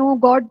 no, I know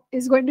God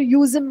is going to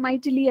use him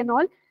mightily and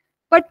all.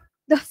 But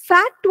the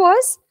fact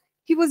was,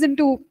 he was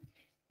into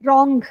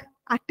wrong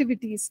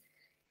activities.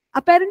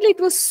 Apparently,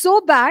 it was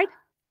so bad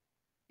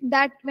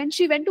that when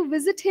she went to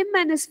visit him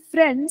and his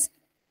friends,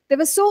 they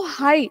were so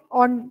high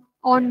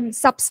on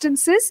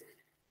substances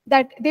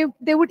that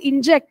they would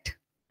inject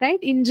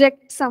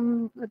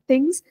some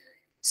things.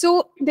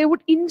 So they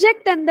would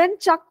inject and then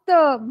chuck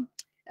the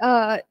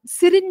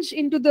syringe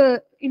into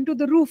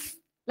the roof,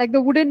 like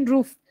the wooden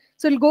roof.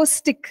 So it'll go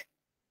stick.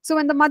 So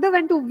when the mother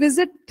went to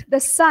visit the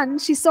son,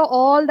 she saw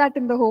all that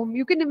in the home.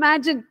 You can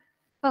imagine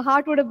her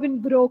heart would have been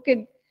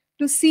broken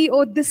to see,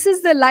 oh, this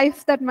is the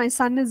life that my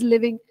son is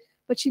living.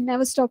 But she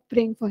never stopped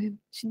praying for him.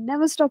 She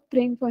never stopped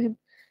praying for him.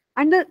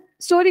 And the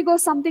story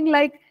goes something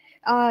like,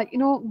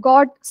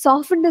 God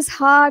softened his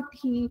heart.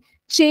 He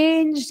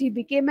changed. He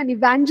became an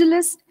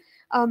evangelist.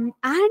 And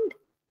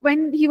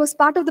when he was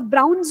part of the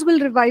Brownsville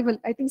revival,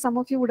 I think some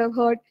of you would have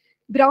heard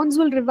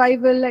Brownsville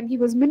revival, and he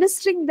was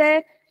ministering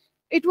there.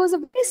 It was a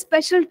very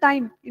special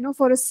time,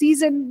 for a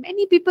season.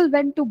 Many people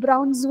went to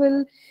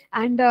Brownsville,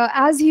 and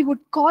as he would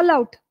call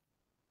out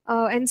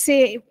and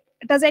say,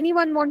 does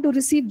anyone want to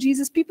receive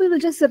Jesus? People will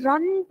just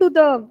run to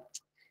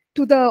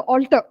the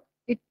altar.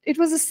 It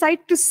was a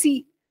sight to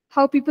see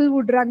how people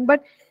would run.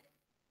 But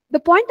the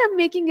point I'm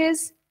making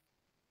is,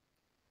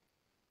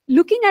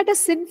 looking at a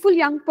sinful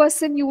young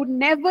person, you would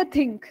never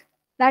think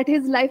that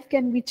his life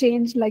can be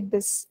changed like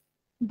this.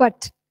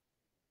 But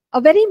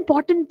a very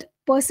important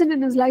person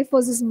in his life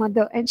was his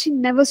mother, and she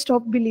never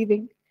stopped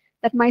believing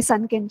that my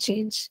son can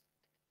change.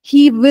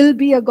 He will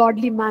be a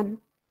godly man.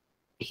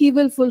 he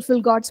will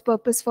fulfill God's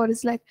purpose for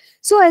his life.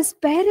 So as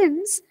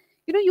parents,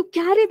 you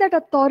carry that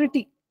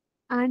authority,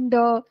 and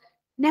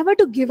never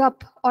to give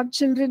up on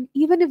children,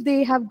 even if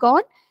they have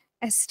gone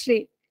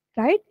astray,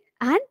 right?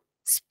 And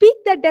speak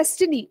their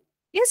destiny.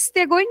 Yes,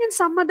 they're going in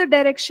some other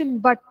direction,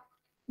 but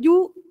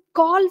you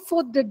call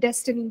for the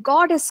destiny.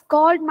 God has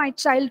called my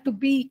child to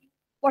be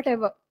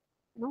whatever,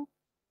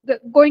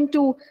 going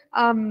to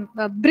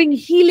bring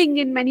healing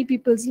in many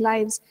people's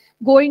lives,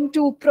 going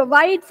to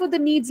provide for the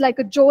needs like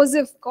a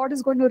Joseph. God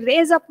is going to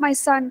raise up my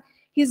son.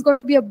 He's going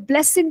to be a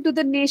blessing to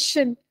the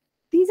nation.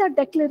 These are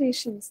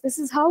declarations. This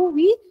is how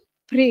we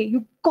pray.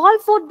 You call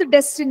forth the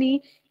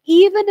destiny,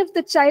 even if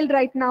the child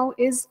right now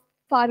is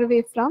far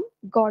away from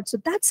God. So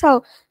that's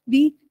how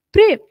we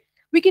pray.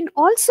 We can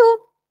also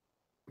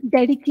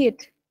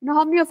dedicate.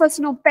 How many of us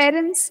know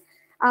parents,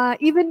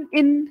 even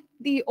in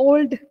the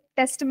Old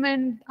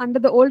Testament, under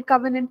the Old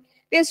Covenant,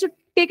 they used to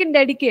take and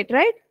dedicate,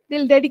 right?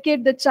 They'll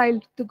dedicate the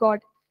child to God.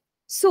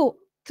 So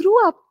through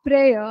our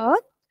prayer,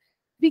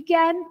 we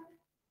can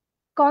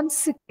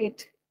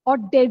consecrate or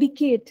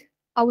dedicate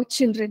our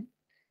children.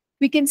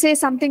 We can say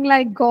something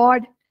like,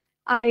 God,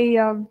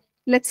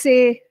 let's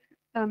say,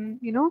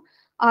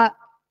 our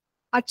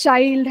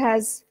child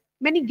has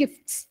many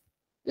gifts.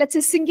 Let's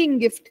say singing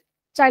gift.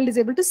 Child is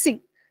able to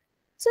sing.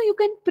 So you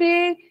can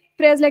pray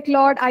prayers like,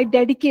 Lord, I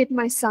dedicate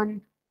my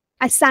son.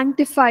 I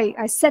sanctify.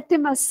 I set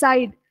him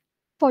aside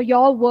for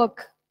your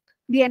work.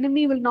 The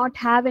enemy will not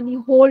have any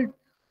hold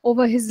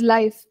over his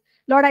life.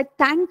 Lord, I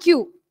thank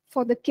you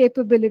for the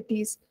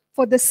capabilities,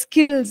 for the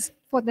skills,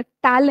 for the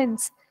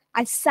talents.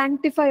 I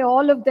sanctify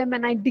all of them,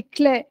 and I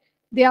declare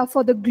they are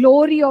for the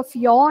glory of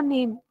your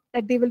name,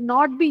 that they will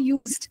not be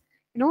used,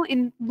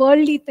 in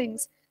worldly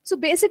things. So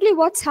basically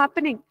what's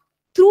happening?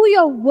 Through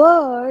your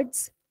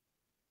words,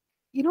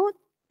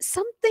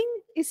 something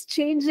is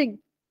changing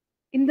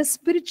in the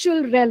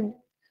spiritual realm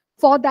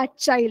for that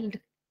child.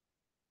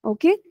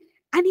 Okay?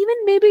 And even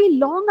maybe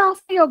long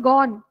after you're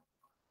gone,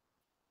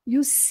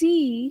 you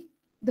see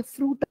the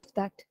fruit of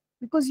that,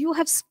 because you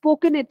have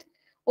spoken it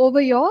over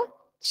your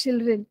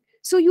children.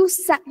 So you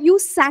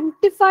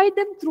sanctify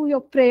them through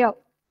your prayer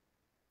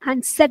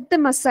and set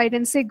them aside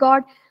and say,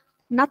 God,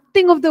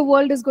 nothing of the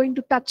world is going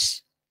to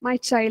touch my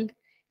child.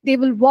 They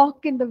will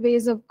walk in the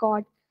ways of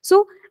God.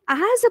 So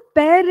as a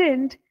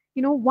parent,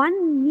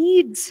 one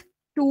needs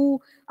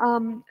to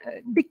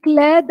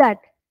declare that,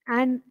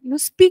 and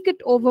speak it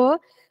over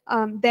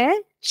their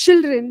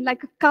children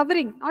like a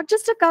covering, not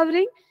just a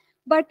covering,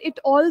 but it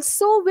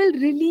also will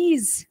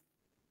release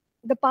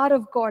the power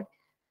of God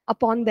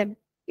upon them.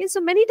 Okay,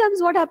 so many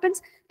times what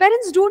happens,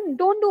 parents don't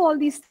do all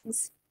these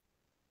things.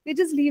 They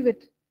just leave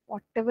it.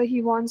 Whatever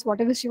he wants,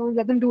 whatever she wants,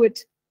 let them do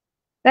it.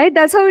 Right?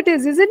 That's how it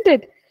is, isn't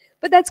it?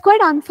 But that's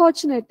quite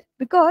unfortunate,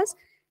 because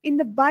in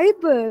the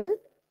Bible,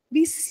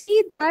 we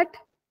see that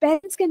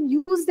parents can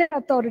use their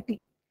authority.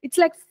 It's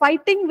like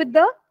fighting with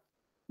the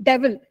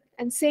devil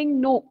and saying,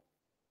 no,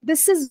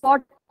 this is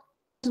what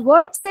God's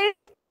word says.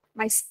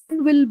 My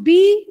son will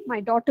be, my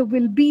daughter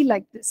will be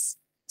like this.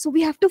 So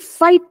we have to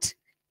fight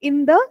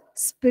in the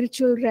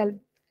spiritual realm.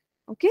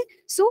 Okay?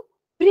 So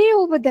pray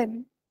over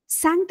them,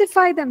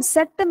 sanctify them,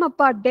 set them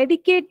apart,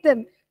 dedicate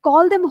them,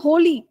 call them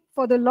holy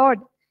for the Lord.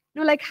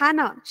 Like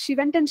Hannah, she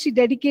went and she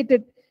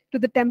dedicated to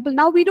the temple.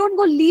 Now we don't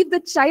go leave the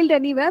child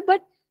anywhere,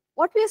 but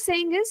what we are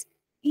saying is,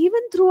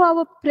 even through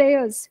our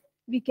prayers,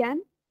 we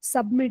can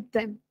submit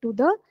them to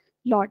the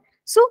Lord.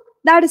 So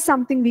that is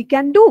something we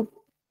can do.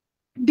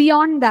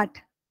 Beyond that,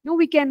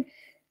 we can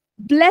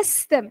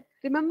bless them.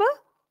 Remember,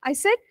 I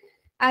said,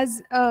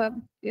 as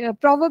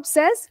Proverb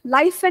says,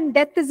 life and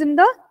death is in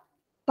the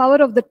power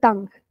of the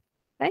tongue,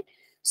 right?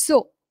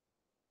 So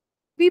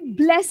we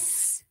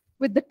bless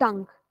with the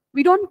tongue.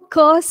 We don't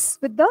curse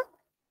with the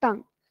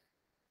tongue.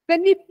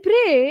 When we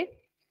pray,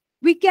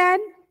 we can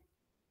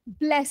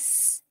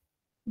bless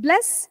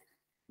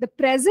the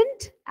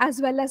present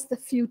as well as the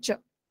future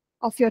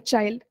of your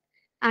child.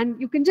 And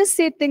you can just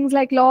say things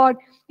like, Lord,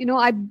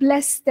 I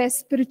bless their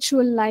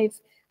spiritual life.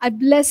 I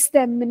bless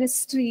their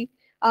ministry.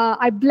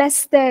 I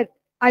bless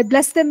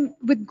them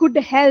with good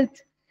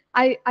health.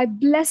 I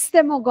bless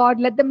them, oh God.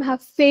 Let them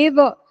have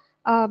favor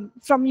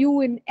from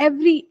you in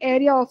every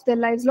area of their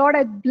lives. Lord,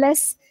 I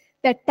bless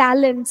their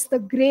talents, the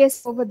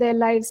grace over their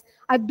lives.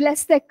 I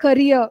bless their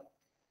career,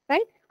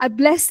 right? I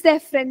bless their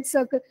friend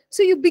circle.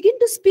 So you begin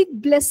to speak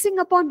blessing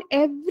upon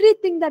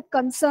everything that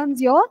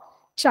concerns your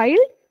child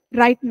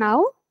right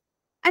now.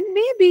 And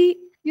maybe,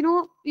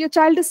 your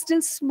child is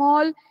still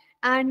small,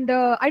 and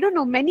I don't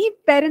know, many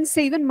parents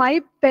say, even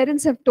my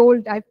parents have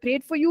told, I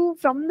prayed for you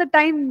from the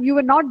time you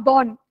were not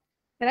born,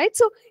 right?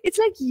 So it's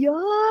like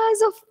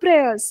years of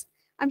prayers.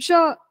 I'm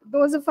sure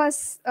those of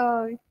us,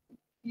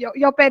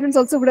 your parents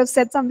also would have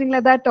said something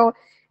like that, or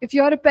if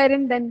you're a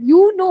parent, then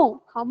you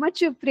know how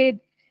much you've prayed,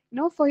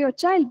 for your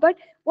child. But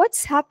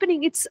what's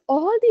happening, it's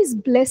all these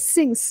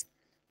blessings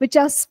which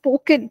are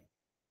spoken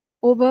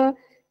over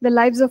the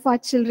lives of our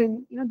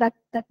children, that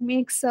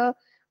makes a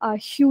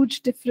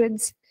huge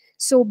difference.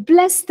 So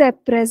bless their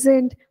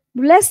present,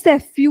 bless their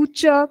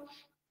future,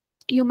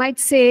 You might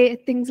say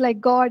things like,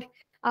 God,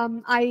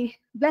 I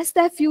bless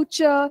their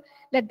future.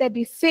 Let there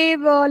be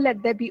favor.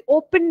 Let there be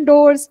open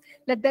doors.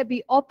 Let there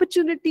be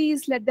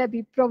opportunities. Let there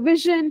be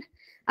provision.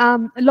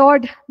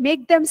 Lord,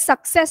 make them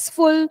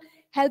successful.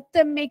 Help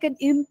them make an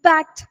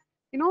impact,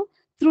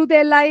 through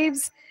their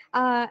lives,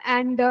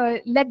 and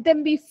let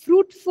them be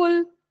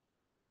fruitful.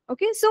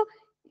 Okay, so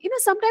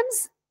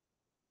sometimes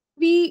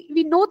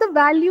we know the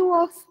value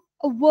of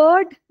a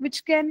word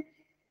which can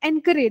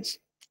encourage.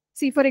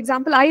 See, for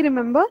example, I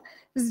remember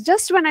this is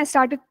just when I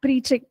started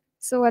preaching.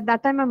 So at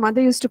that time, my mother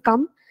used to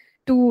come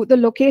to the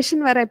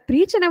location where I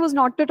preach, and I was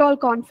not at all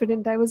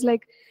confident. I was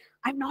like,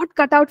 I'm not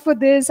cut out for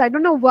this. I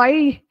don't know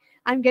why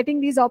I'm getting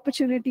these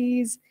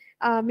opportunities.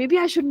 Maybe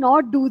I should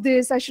not do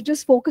this. I should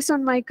just focus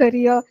on my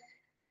career.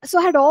 So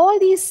I had all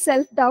these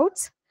self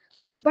doubts.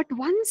 But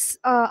once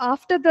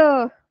after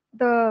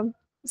the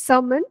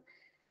sermon,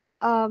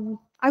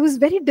 I was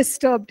very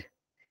disturbed.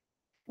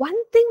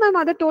 One thing my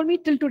mother told me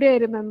till today, I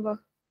remember.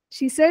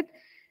 She said,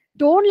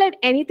 don't let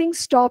anything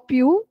stop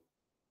you.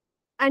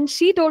 And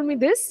she told me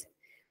this,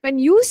 when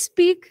you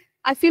speak,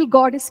 I feel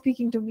God is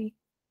speaking to me.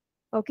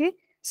 Okay.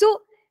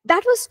 So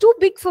that was too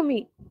big for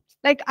me.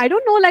 Like, I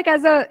don't know, like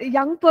as a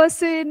young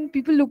person,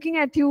 people looking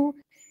at you,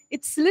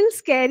 it's a little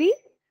scary.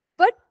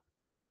 But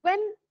when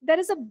there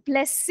is a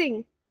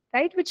blessing,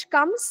 right, which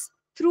comes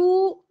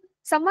through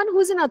someone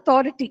who's in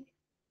authority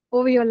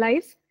over your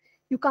life,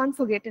 you can't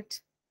forget it,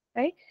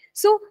 right?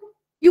 So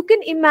you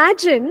can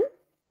imagine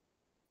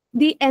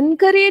the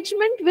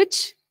encouragement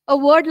which a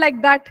word like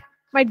that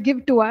might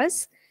give to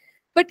us.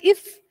 But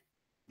if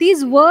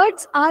these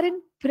words are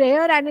in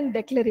prayer and in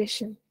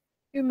declaration,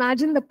 you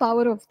imagine the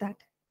power of that,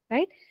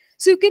 right?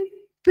 So you can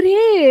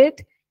pray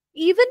it,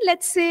 even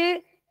let's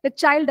say the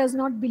child does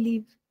not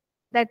believe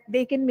that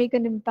they can make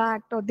an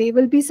impact or they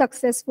will be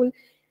successful.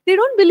 They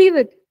don't believe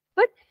it.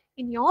 But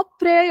in your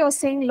prayer, you're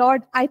saying,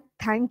 Lord, I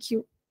thank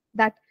you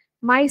that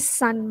my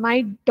son,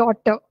 my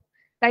daughter,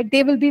 right,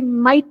 they will be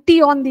mighty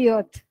on the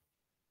earth.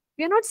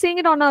 We are not saying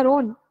it on our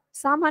own.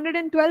 Psalm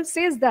 112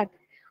 says that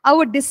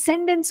our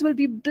descendants will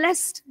be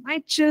blessed. My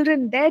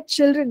children, their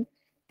children,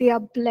 they are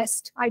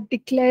blessed. I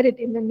declare it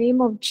in the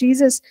name of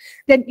Jesus.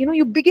 Then,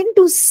 you begin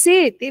to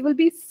say they will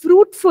be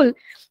fruitful.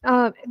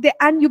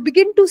 And you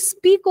begin to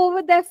speak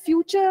over their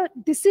future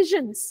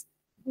decisions.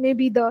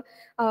 Maybe the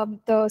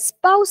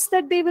spouse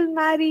that they will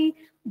marry,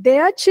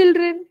 their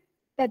children,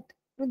 that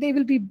they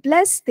will be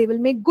blessed. They will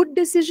make good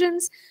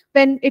decisions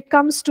when it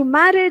comes to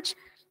marriage,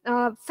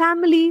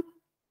 family.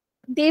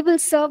 They will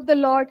serve the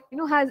Lord.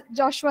 As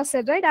Joshua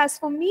said, right? As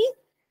for me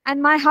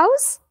and my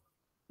house,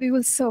 we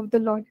will serve the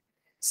Lord.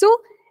 So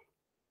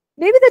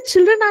maybe the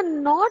children are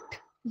not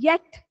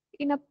yet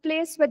in a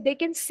place where they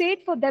can say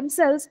it for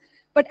themselves,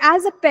 but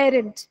as a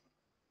parent,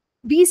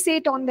 we say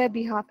it on their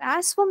behalf.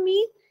 As for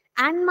me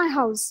and my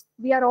house,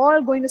 we are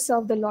all going to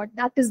serve the Lord.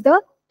 That is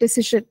the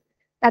decision.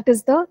 That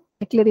is the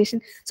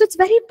declaration. So it's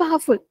very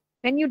powerful.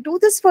 When you do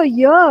this for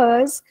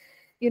years,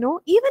 even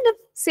if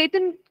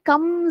Satan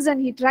comes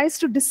and he tries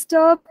to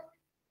disturb,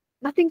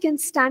 nothing can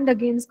stand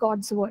against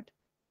God's word.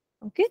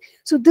 Okay,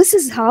 so this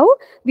is how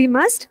we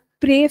must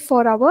pray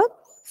for our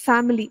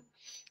family.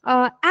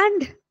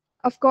 And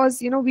of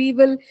course, we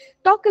will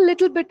talk a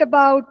little bit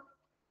about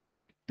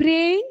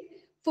praying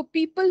for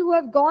people who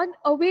have gone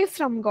away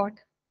from God.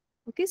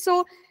 Okay,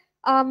 so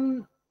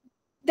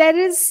there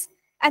is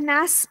an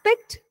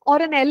aspect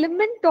or an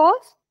element of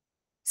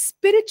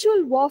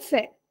spiritual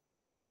warfare.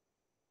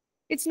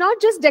 It's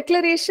not just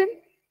declaration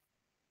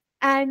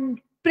and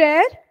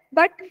prayer,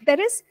 but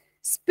there is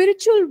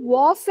spiritual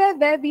warfare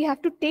where we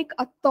have to take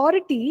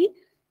authority.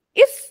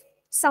 If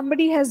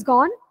somebody has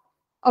gone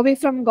away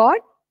from God,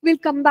 we'll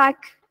come back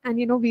and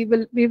we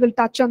will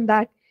touch on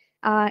that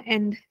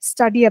and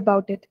study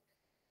about it.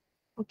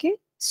 Okay,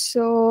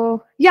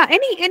 so yeah,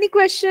 any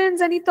questions,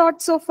 any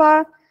thoughts so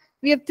far?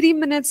 We have 3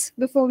 minutes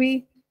before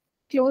we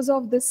close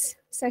off this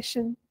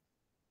session.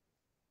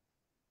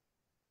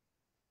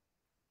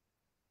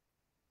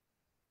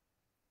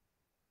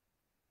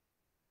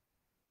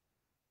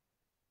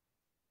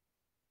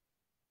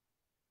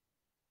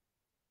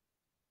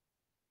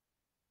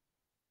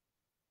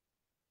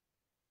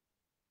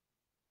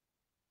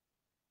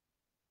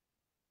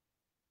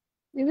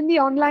 Even the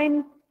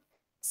online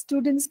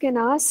students can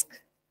ask.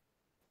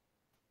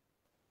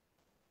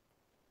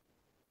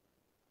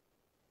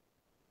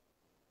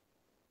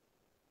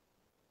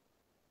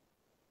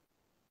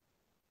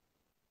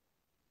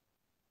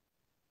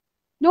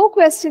 No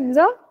questions,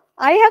 huh?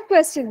 I have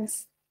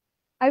questions.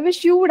 I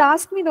wish you would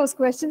ask me those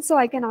questions so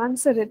I can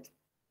answer it.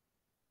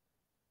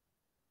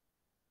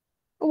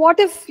 What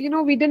if,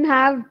 we didn't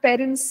have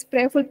parents,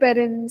 prayerful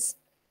parents,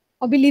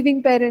 or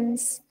believing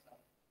parents?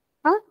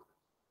 Huh?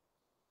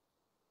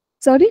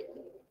 Sorry?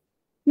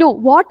 No,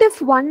 what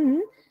if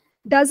one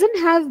doesn't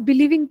have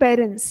believing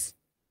parents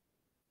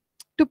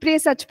to pray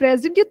such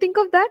prayers? Didn't you think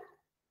of that?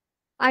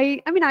 I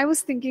mean, I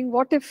was thinking,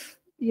 what if,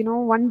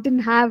 one didn't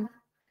have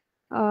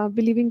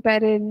believing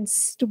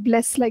parents to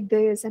bless like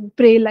this and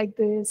pray like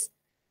this?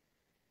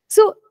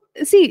 So,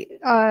 see,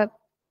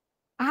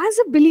 as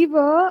a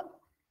believer,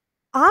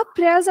 our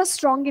prayers are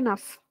strong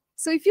enough.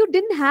 So if you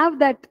didn't have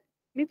that,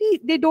 maybe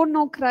they don't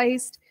know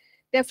Christ,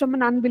 they're from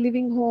an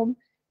unbelieving home,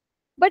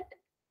 but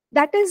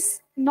that is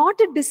not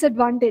a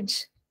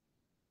disadvantage.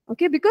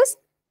 Okay, because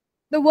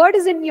the word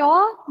is in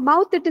your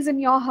mouth, it is in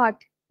your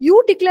heart.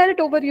 You declare it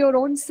over your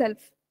own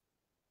self.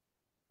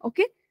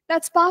 Okay,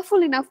 that's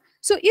powerful enough.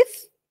 So if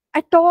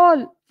at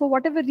all, for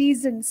whatever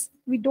reasons,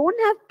 we don't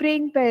have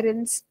praying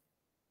parents,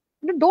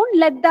 don't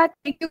let that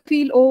make you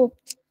feel, oh,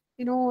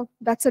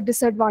 that's a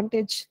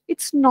disadvantage.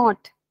 It's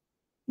not.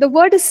 The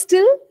word is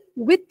still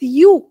with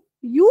you.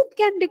 You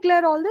can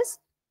declare all this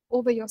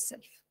over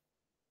yourself.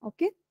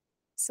 Okay,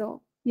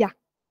 so yeah.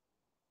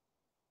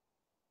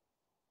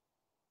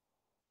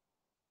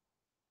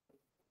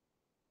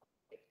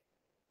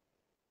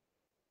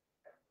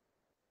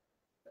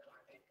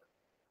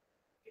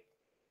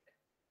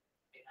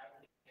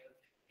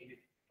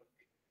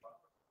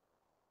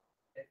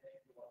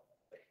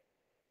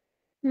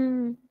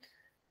 Hmm.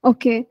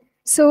 Okay.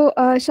 So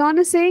Sean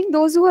is saying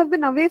those who have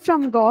been away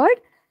from God,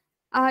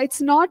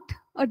 it's not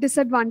a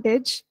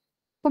disadvantage.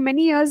 For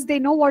many years, they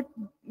know what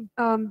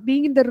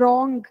being in the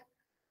wrong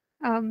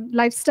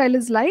lifestyle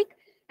is like,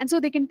 and so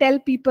they can tell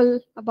people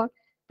about.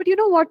 But you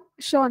know what,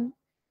 Sean?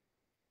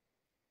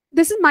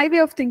 This is my way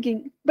of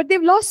thinking. But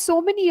they've lost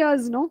so many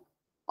years, no,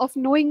 of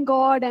knowing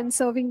God and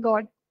serving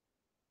God.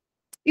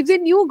 If they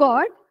knew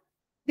God,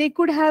 they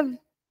could have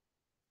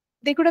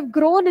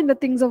grown in the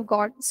things of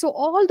God. So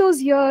all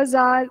those years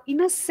are,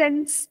 in a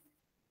sense,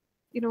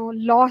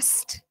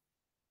 lost.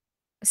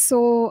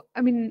 So,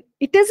 I mean,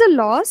 it is a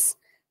loss,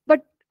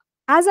 but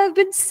as I've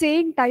been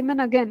saying time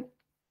and again,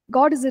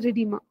 God is a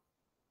redeemer.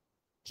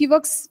 He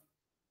works,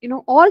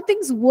 all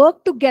things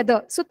work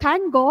together. So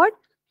thank God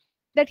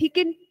that He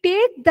can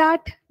take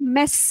that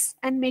mess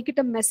and make it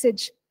a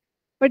message.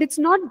 But it's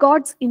not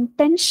God's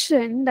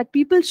intention that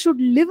people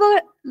should live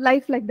a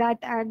life like that.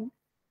 And,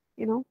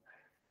 no,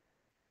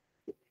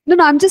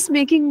 I'm just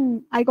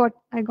making, I got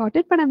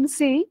it, but I'm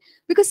saying,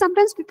 because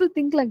sometimes people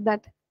think like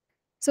that.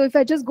 So if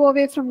I just go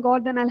away from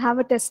God, then I'll have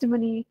a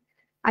testimony.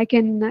 I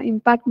can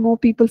impact more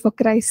people for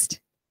Christ.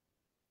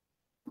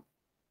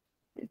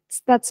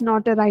 That's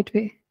not a right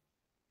way.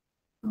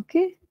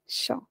 Okay,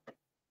 sure.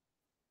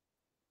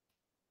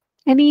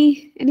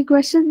 Any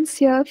questions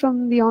here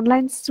from the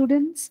online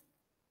students?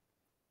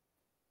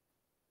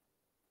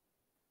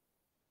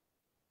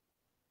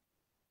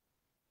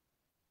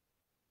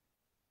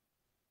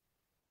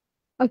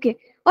 Okay,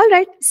 all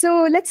right.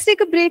 So let's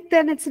take a break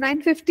then. It's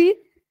 9:50.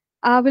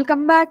 We'll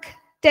come back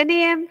 10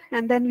 a.m.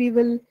 and then we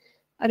will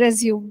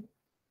resume.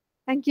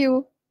 Thank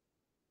you.